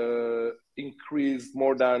increased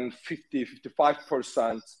more than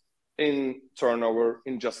 55% in turnover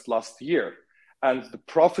in just last year. And the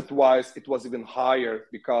profit-wise, it was even higher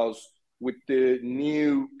because with the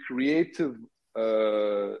new creative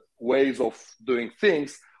ways of doing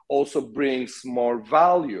things also brings more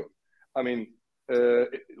value. I mean,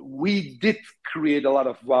 we did create a lot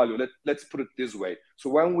of value. Let's put it this way. So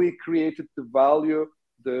when we created the value,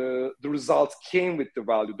 the results came with the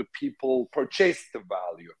value. The people purchased the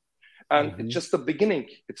value. And it's just the beginning.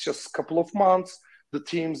 It's just a couple of months. The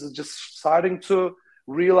teams are just starting to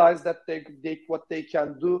realize that they what they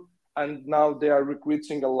can do. And now they are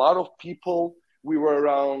recruiting a lot of people. We were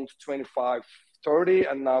around 25, 30,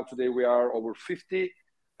 and now today we are over 50.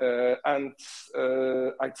 And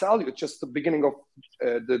I tell you, it's just the beginning of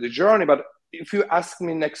the journey. But if you ask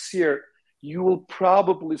me next year, you will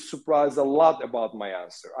probably surprise a lot about my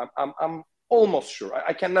answer. I'm almost sure.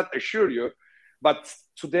 I cannot assure you, but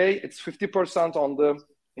today it's 50% on the,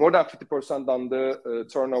 more than 50% on the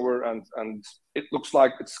turnover, and it looks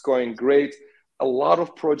like it's going great. A lot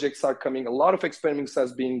of projects are coming. A lot of experiments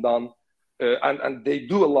has been done, and they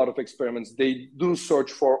do a lot of experiments. They do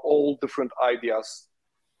search for all different ideas.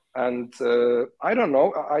 And I don't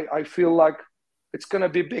know, I feel like it's going to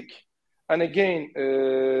be big. And again,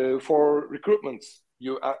 for recruitment,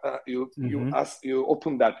 you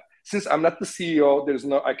open that. Since I'm not the CEO, there's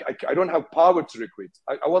no, I don't have power to recruit.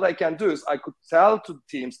 What I can do is I could tell to the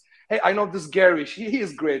teams, hey, I know this Gary, he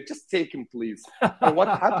is great. Just take him, please. And what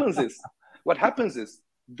happens is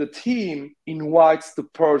the team invites the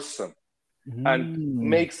person and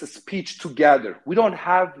makes a speech together. We don't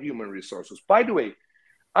have human resources. By the way,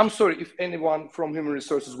 I'm sorry if anyone from human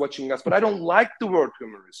resources watching us, but I don't like the word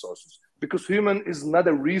human resources because human is not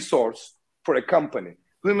a resource for a company.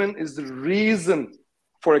 Human is the reason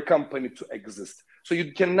for a company to exist. So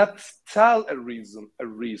you cannot tell a reason a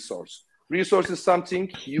resource. Resource is something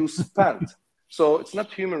you spend. So it's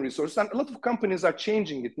not human resources. And a lot of companies are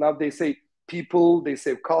changing it. Now they say people, they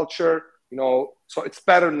say culture, you know, so it's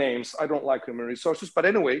better names. I don't like human resources. But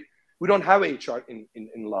anyway, we don't have HR in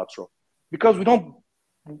Latro because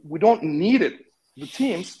we don't need it. The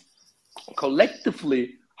teams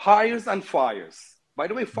collectively hires and fires. By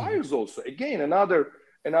the way, fires also. Again, another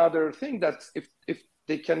thing that if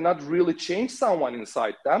they cannot really change someone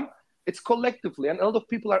inside them, it's collectively. And a lot of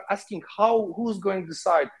people are asking who's going to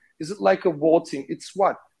decide? Is it like a voting? It's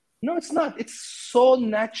what? No, it's not. It's so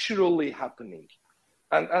naturally happening.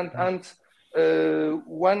 And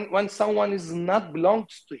when someone is not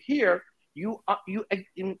belongs to here,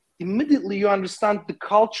 immediately you understand the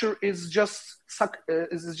culture is just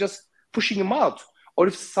pushing him out. Or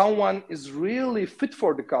if someone is really fit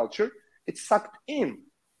for the culture, it's sucked in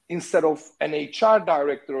instead of an HR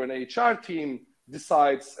director or an HR team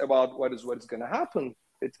decides about what is going to happen.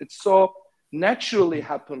 It so naturally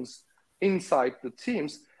happens inside the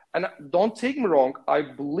teams. And don't take me wrong, I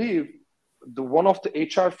believe one of the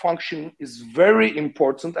HR function is very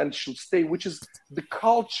important and should stay, which is the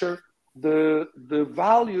culture, the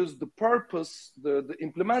values, the purpose, the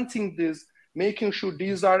implementing this, making sure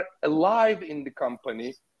these are alive in the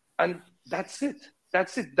company. And that's it.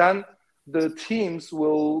 Then the teams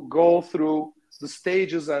will go through the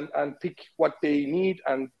stages and pick what they need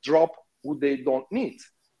and drop who they don't need.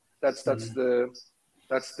 That's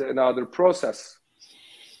another process.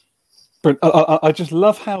 But I just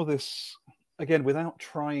love how this, again, without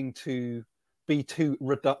trying to be too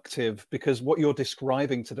reductive, because what you're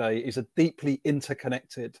describing today is a deeply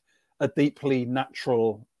interconnected, a deeply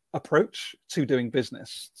natural approach to doing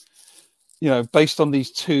business. based on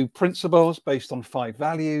these 2 principles, based on 5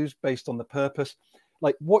 values, based on the purpose.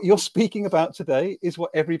 Like what you're speaking about today is what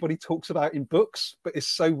everybody talks about in books, but is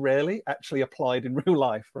so rarely actually applied in real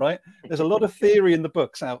life, right? There's a lot of theory in the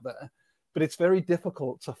books out there, but it's very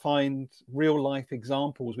difficult to find real life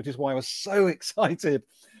examples, which is why I was so excited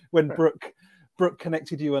when Brooke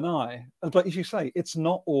connected you and I. But as you say, it's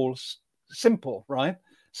not all simple, right?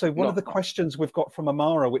 So one of the questions we've got from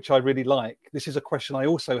Amara, which I really like, this is a question I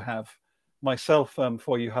also have myself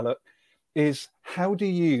for you, Haluk, is how do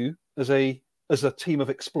you, as a team of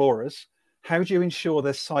explorers, how do you ensure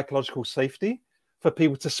there's psychological safety for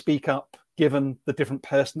people to speak up, given the different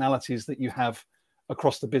personalities that you have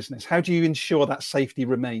across the business? How do you ensure that safety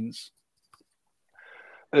remains?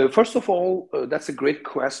 First of all, that's a great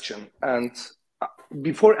question. And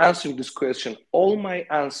before answering this question, all my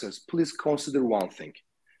answers, please consider one thing.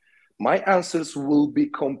 My answers will be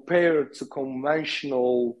compared to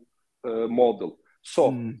conventional model.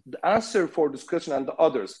 So the answer for this question and the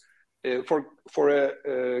others, for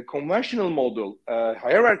a conventional model, a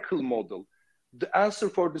hierarchical model, the answer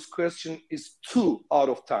for this question is 2 out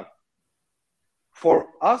of 10. For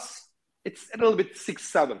us, it's a little bit 6,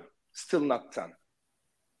 7, still not 10.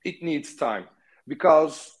 It needs time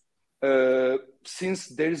because since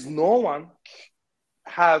there is no one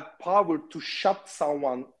have power to shut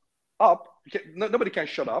someone up, nobody can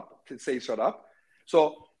shut up, say shut up.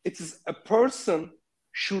 So it is a person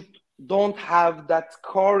don't have that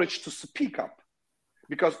courage to speak up,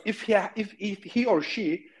 because if he or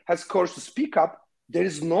she has courage to speak up, there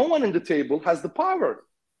is no one in the table has the power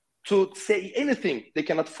to say anything. They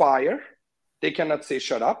cannot fire, they cannot say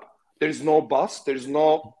shut up. There is no boss, there is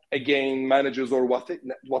no again managers or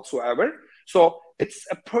whatsoever. So it's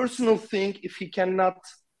a personal thing if he cannot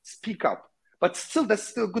speak up. But still, that's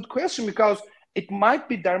still a good question, because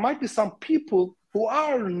there might be some people who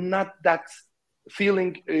are not that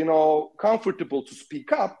feeling, comfortable to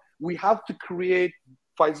speak up. We have to create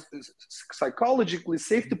psychologically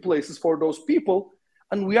safety places for those people,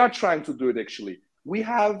 and we are trying to do it. Actually, we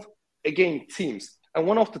have again teams, and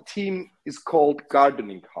one of the team is called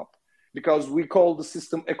Gardening Hub, because we call the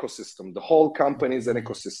system ecosystem. The whole company is an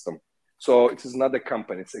ecosystem, so it is not a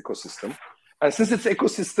company; it's ecosystem. And since it's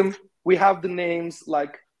ecosystem, we have the names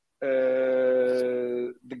like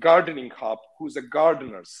the Gardening Hub, who's a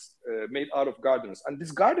gardeners, made out of gardeners. And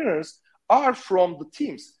these gardeners are from the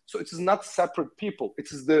teams. So it is not separate people.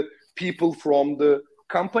 It is the people from the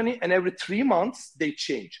company, and every 3 months they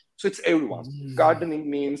change. So it's everyone. Gardening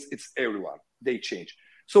means it's everyone. They change.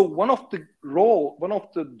 So one of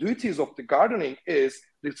the duties of the gardening is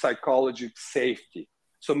the psychological safety.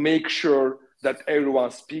 So make sure that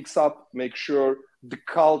everyone speaks up, make sure the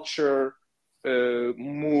culture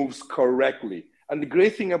moves correctly. And the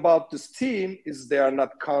great thing about this team is they are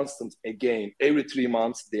not constant. Again, every 3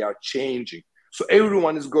 months they are changing. So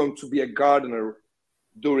everyone is going to be a gardener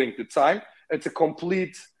during the time. It's a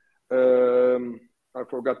complete, I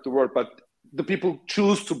forgot the word, but the people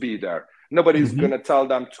choose to be there. Nobody's going to tell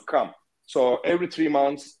them to come. So every 3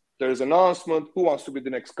 months there's an announcement, who wants to be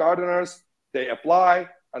the next gardeners. They apply,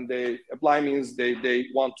 and they apply means they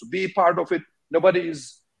want to be part of it. Nobody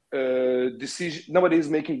is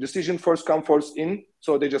making decision, first come, first in.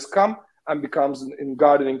 So they just come and becomes in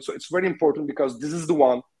gardening. So it's very important, because this is the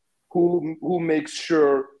one who makes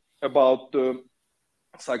sure about the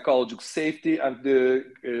psychological safety and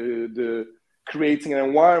the creating an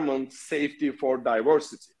environment safety for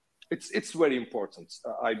diversity. It's very important,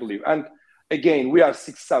 I believe. And again, we are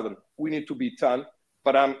 6, 7. We need to be 10.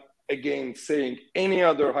 But I'm again saying any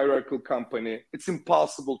other hierarchical company, it's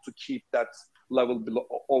impossible to keep that level below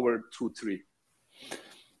over 2, 3.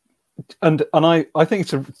 And I think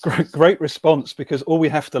it's a great response, because all we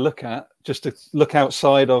have to look at, just to look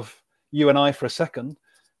outside of you and I for a second,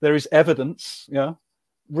 there is evidence,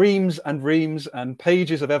 reams and reams and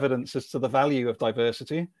pages of evidence as to the value of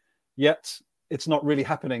diversity, yet it's not really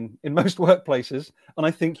happening in most workplaces. And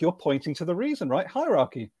I think you're pointing to the reason, right?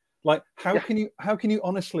 Hierarchy. Like, how can you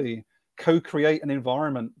honestly co-create an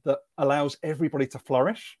environment that allows everybody to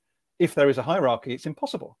flourish? If there is a hierarchy, it's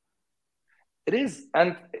impossible. It is.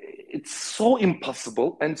 And it's so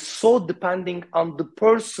impossible and so depending on the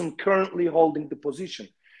person currently holding the position.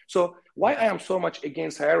 So why I am so much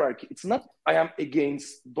against hierarchy, it's not I am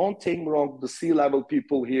against, don't take me wrong, the C-level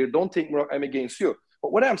people here, don't take me wrong, I'm against you.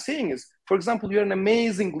 But what I'm saying is, for example, you're an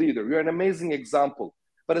amazing leader, you're an amazing example.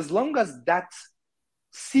 But as long as that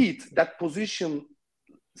seat, that position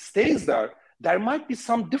stays there, there might be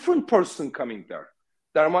some different person coming there.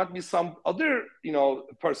 There might be some other,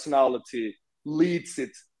 personality leads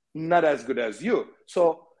it, not as good as you.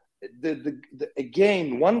 So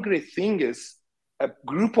again, one great thing is a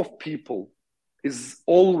group of people is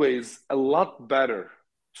always a lot better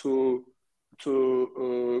to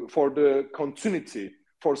for the continuity,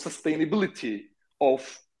 for sustainability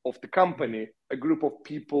of the company. A group of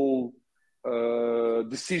people,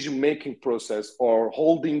 decision-making process, or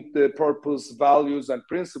holding the purpose, values, and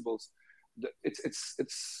principles.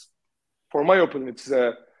 It's for my opinion, it's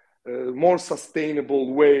a more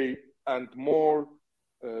sustainable way and more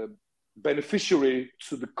beneficiary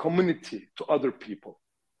to the community, to other people.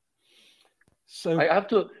 So I have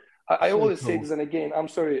to. I always say this, and again, I'm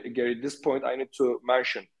sorry, Gary. At this point, I need to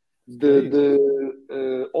mention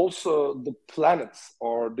also the planets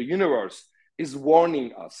or the universe is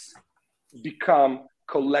warning us become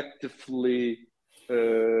collectively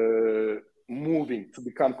moving, to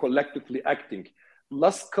become collectively acting.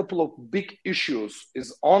 Last couple of big issues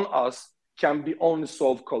is on us, can be only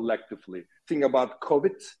solved collectively. Think about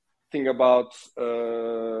COVID. Think about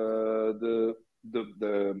the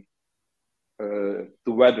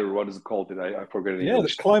weather. What is it called? I forget it. Yeah,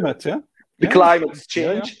 the climate. Yeah, the climate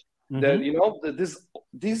change. Yeah. Mm-hmm. That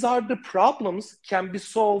these are the problems can be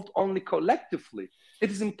solved only collectively. It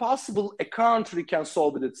is impossible a country can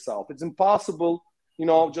solve it itself. It's impossible.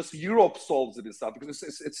 Just Europe solves it itself, because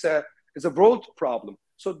it's a world problem.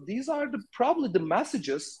 So these are probably the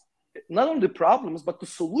messages. Not only the problems, but the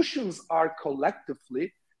solutions are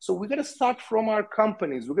collectively. So we're gonna start from our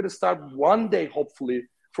companies. We're gonna start one day, hopefully,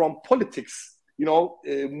 from politics.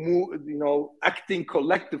 Acting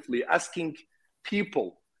collectively, asking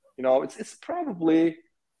people. It's probably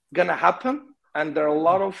gonna happen, and there are a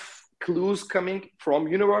lot of clues coming from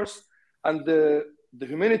universe, and the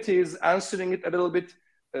humanity is answering it a little bit.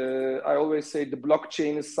 I always say the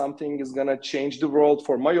blockchain is something is gonna change the world,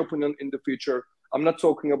 for my opinion, in the future. I'm not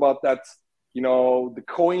talking about that, the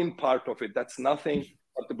coin part of it. That's nothing.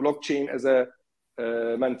 But the blockchain as a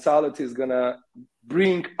mentality is gonna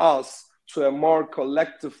bring us to a more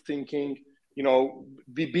collective thinking,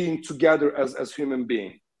 being together as human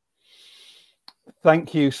beings.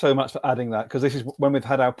 Thank you so much for adding that, because this is when we've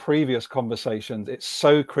had our previous conversations. It's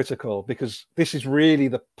so critical, because this is really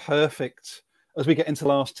the perfect, as we get into the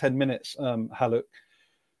last 10 minutes, Haluk,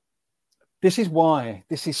 this is why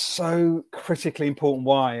this is so critically important,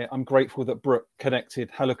 why I'm grateful that Brooke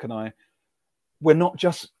connected Haluk and I. We're not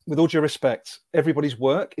just, with all due respect, everybody's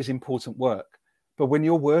work is important work. But when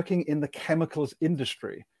you're working in the chemicals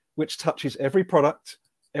industry, which touches every product,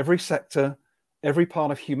 every sector, every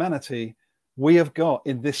part of humanity, we have got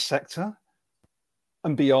in this sector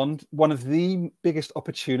and beyond one of the biggest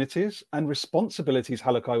opportunities and responsibilities,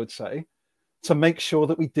 Haluk, I would say, to make sure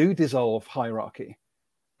that we do dissolve hierarchy,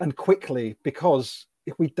 and quickly, because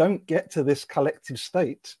if we don't get to this collective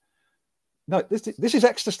state, no, this is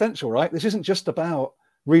existential, right? This isn't just about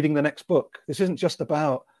reading the next book. This isn't just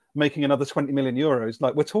about making another 20 million euros.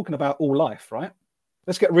 Like, we're talking about all life, right?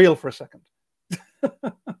 Let's get real for a second.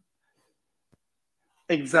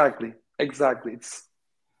 Exactly.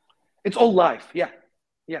 It's all life. Yeah.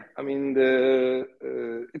 I mean,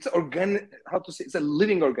 it's organic. How to say? It's a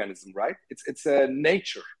living organism, right? It's a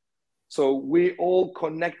nature. So we all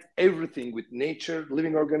connect everything with nature,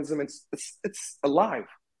 living organism. It's alive.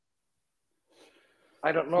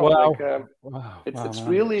 I don't know. Wow. It's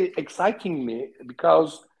really exciting me,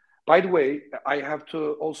 because, by the way, I have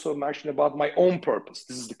to also mention about my own purpose.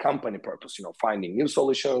 This is the company purpose, finding new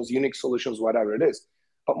solutions, unique solutions, whatever it is.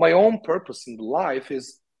 But my own purpose in life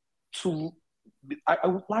is I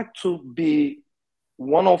would like to be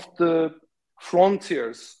one of the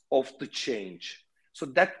frontiers of the change. So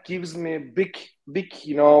that gives me a big,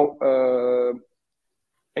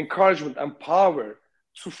 encouragement and power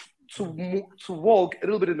to walk a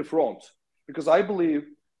little bit in the front, because I believe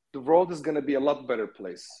the world is going to be a lot better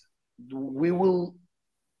place. We will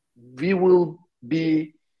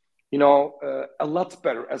be, a lot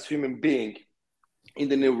better as human being in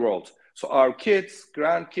the new world. So our kids,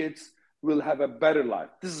 grandkids will have a better life.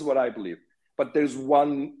 This is what I believe. But there's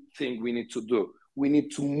one thing we need to do. We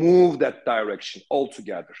need to move that direction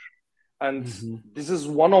altogether. And this is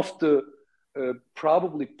one of the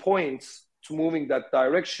probably points to moving that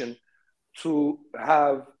direction, to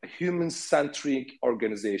have human-centric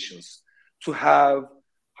organizations, to have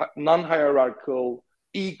non-hierarchical,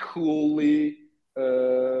 equally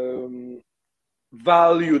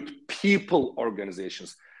valued people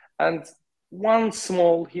organizations. And one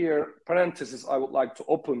small here parenthesis I would like to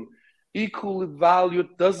open: equally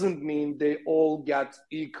valued doesn't mean they all get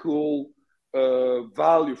equal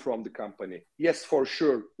value from the company. Yes, for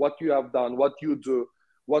sure, what you have done, what you do,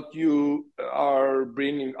 what you are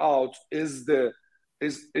bringing out is the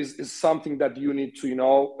is something that you need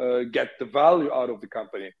to get the value out of the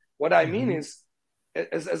company. What I mean is,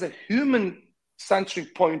 as a human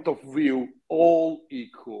centric point of view, all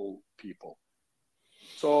equal people.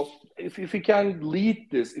 So if we can lead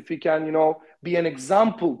this, if we can be an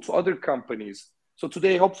example to other companies. So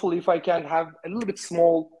today, hopefully, if I can have a little bit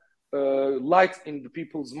small light in the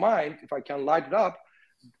people's mind, if I can light it up,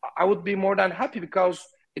 I would be more than happy, because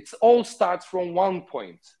it all starts from one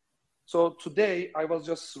point. So today I was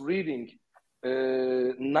just reading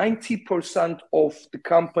 90% of the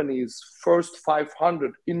companies first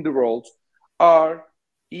 500 in the world are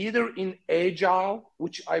either in agile,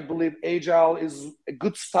 which I believe agile is a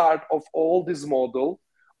good start of all this model,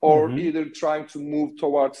 or either trying to move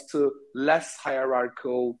towards to less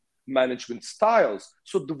hierarchical management styles.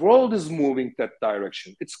 So the world is moving that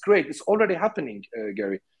direction. It's great. It's already happening,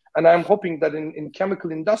 Gary. And I'm hoping that in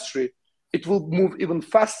chemical industry, it will move even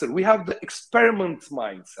faster. We have the experiment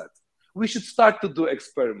mindset. We should start to do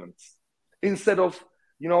experiments instead of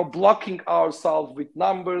blocking ourselves with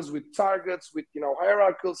numbers, with targets, with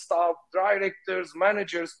hierarchical stuff, directors,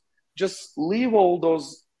 managers. Just leave all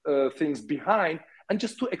those things behind and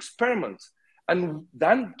just to experiment. And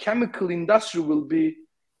then chemical industry will be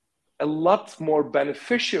a lot more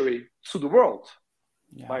beneficiary to the world,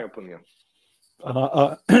 my opinion.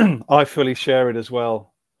 And I fully share it as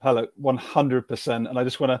well. Hello, 100%. And I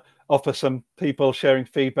just want to offer some people sharing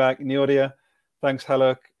feedback in the audio. Thanks,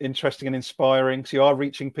 Haluk. Interesting and inspiring. So you are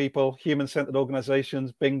reaching people, human-centered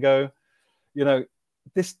organizations, bingo.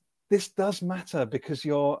 This does matter, because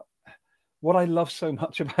what I love so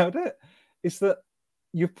much about it is that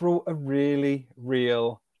you've brought a really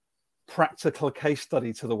real practical case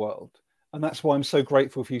study to the world. And that's why I'm so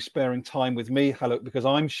grateful for you sparing time with me, Haluk, because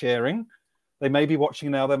I'm sharing. They may be watching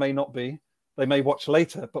now, they may not be. They may watch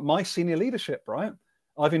later, but my senior leadership, right?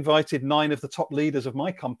 I've invited 9 of the top leaders of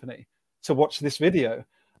my company to watch this video,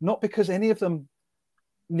 not because any of them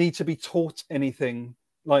need to be taught anything,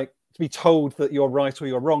 like to be told that you're right or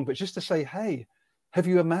you're wrong, but just to say, hey, have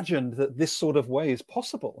you imagined that this sort of way is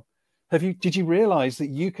possible? Did you realize that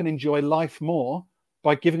you can enjoy life more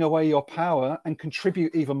by giving away your power and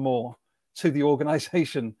contribute even more to the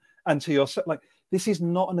organization and to yourself? Like, this is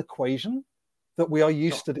not an equation that we are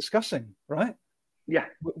used to discussing, right? Yeah,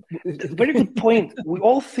 very good point. We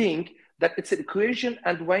all think that it's an equation,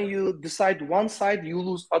 and when you decide one side, you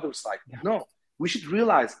lose other side. Yeah. No, we should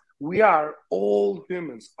realize we are all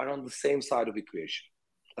humans are on the same side of equation.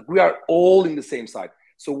 Like, we are all in the same side.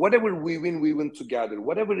 So whatever we win together.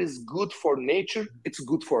 Whatever is good for nature, it's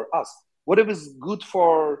good for us. Whatever is good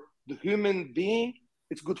for the human being,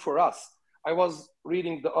 it's good for us. I was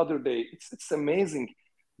reading the other day. It's amazing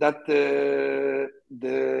that the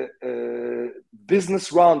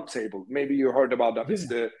Business Roundtable, maybe you heard about that. Yeah. It's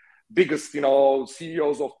the biggest,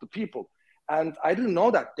 CEOs of the people. And I didn't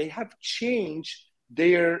know that. They have changed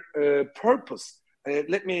their purpose. I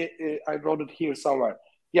wrote it here somewhere.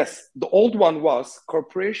 Yes, the old one was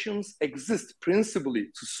corporations exist principally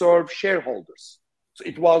to serve shareholders. So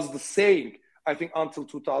it was the same, I think, until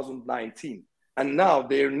 2019. And now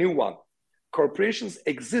their new one. Corporations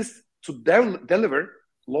exist to deliver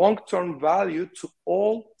long-term value to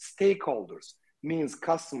all stakeholders, means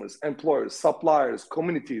customers, employers, suppliers,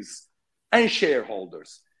 communities, and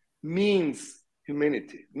shareholders, means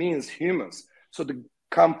humanity, means humans. So the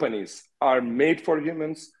companies are made for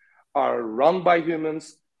humans, are run by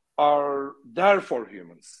humans, are there for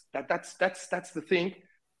humans. That's the thing.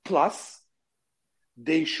 Plus,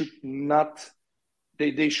 they should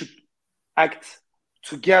they should act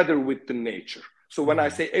together with the nature. So when I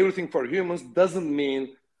say everything for humans, doesn't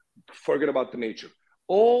mean forget about the nature.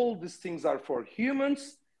 All these things are for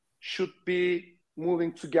humans, should be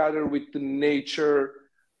moving together with the nature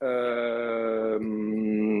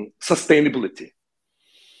sustainability.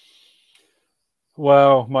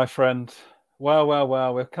 Wow, my friend.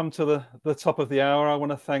 Wow. We've come to the top of the hour. I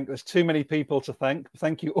want to thank, there's too many people to thank.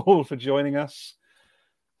 Thank you all for joining us.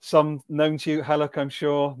 Some known to you, Haluk, I'm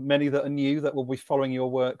sure, many that are new that will be following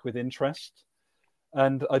your work with interest.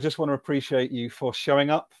 And I just want to appreciate you for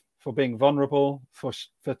showing up, for being vulnerable, for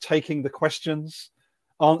taking the questions,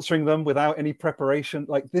 answering them without any preparation.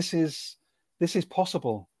 Like, this is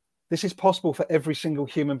possible. This is possible for every single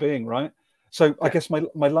human being, right? So yeah. I guess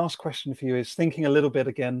my last question for you is, thinking a little bit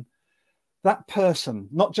again, that person,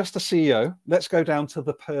 not just a CEO, let's go down to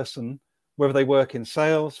the person, whether they work in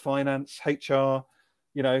sales, finance, HR,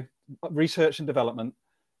 research and development,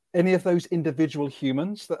 any of those individual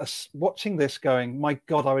humans that are watching this going, my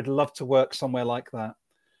God, I would love to work somewhere like that.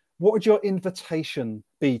 What would your invitation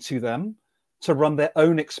be to them to run their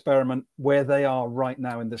own experiment where they are right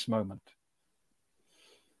now in this moment?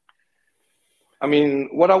 I mean,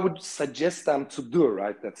 what I would suggest them to do,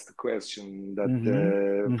 right? That's the question that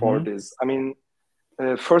for this. I mean,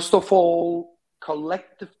 first of all,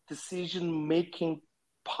 collective decision-making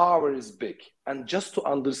power is big, and just to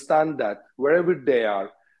understand that wherever they are,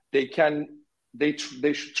 they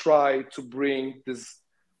should try to bring this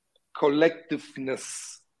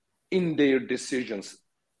collectiveness in their decisions,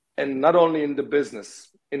 and not only in the business,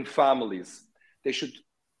 in families. They should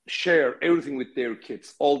share everything with their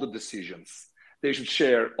kids, all the decisions. They should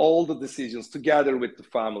share all the decisions together with the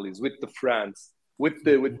families, with the friends, with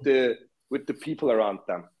the people around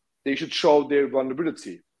them. They should show their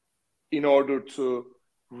vulnerability in order to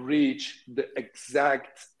reach the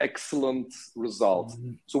exact excellent results.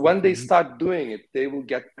 So when they start doing it, they will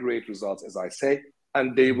get great results, as I say,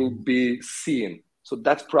 and they will be seen. So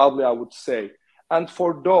that's probably I would say. And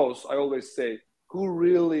for those, I always say, who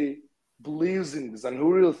really believes in this and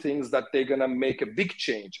who really thinks that they're gonna make a big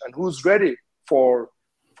change and who's ready for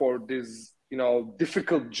this,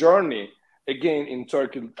 difficult journey. Again, in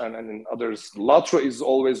Turkey and in others, Latra is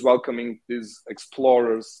always welcoming these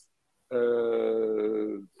explorers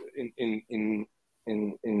in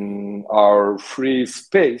our free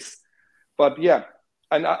space. But yeah,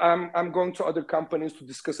 and I'm going to other companies to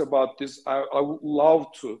discuss about this. I would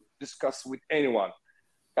love to discuss with anyone.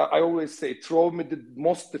 I always say, throw me the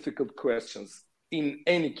most difficult questions. In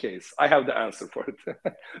any case, I have the answer for it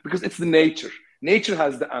because it's the nature. Nature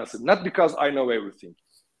has the answer, not because I know everything.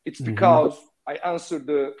 It's because I answer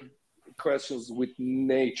the questions with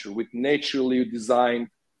nature, with naturally designed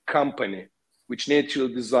company, which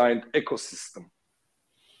naturally designed ecosystem.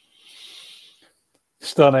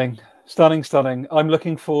 Stunning, stunning, stunning. I'm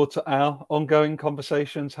looking forward to our ongoing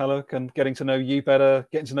conversations, Haluk, and getting to know you better,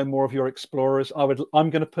 getting to know more of your explorers. I'm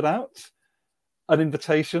going to put out an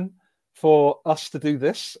invitation for us to do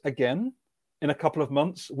this again in a couple of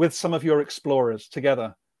months with some of your explorers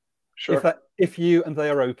together. Sure. If you and they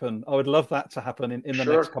are open, I would love that to happen in the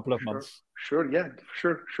next couple of months. Sure. Yeah,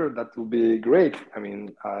 sure. That will be great. I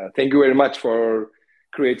mean, thank you very much for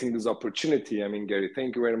creating this opportunity. I mean, Gary,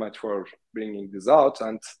 thank you very much for bringing this out.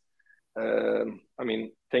 And I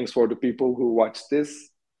mean, thanks for the people who watch this.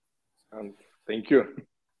 And thank you.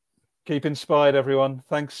 Keep inspired, everyone.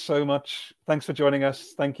 Thanks so much. Thanks for joining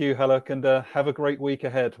us. Thank you, Haluk, and have a great week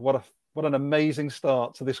ahead. What an amazing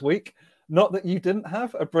start to this week. Not that you didn't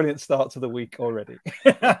have a brilliant start to the week already.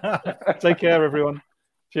 Take care, everyone.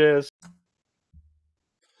 Cheers.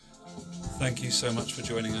 Thank you so much for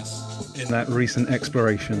joining us in that recent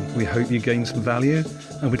exploration. We hope you gained some value,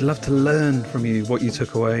 and we'd love to learn from you what you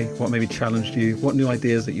took away, what maybe challenged you, what new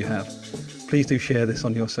ideas that you have. Please do share this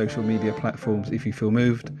on your social media platforms if you feel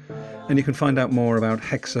moved. And you can find out more about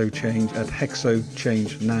HexoChange at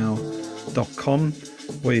hexochangenow.com,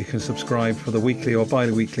 where you can subscribe for the weekly or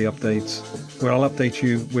bi-weekly updates, where I'll update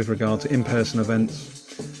you with regard to in-person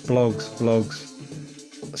events, blogs, vlogs,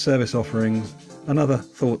 service offerings, and other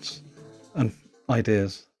thoughts and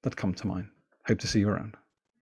ideas that come to mind. Hope to see you around.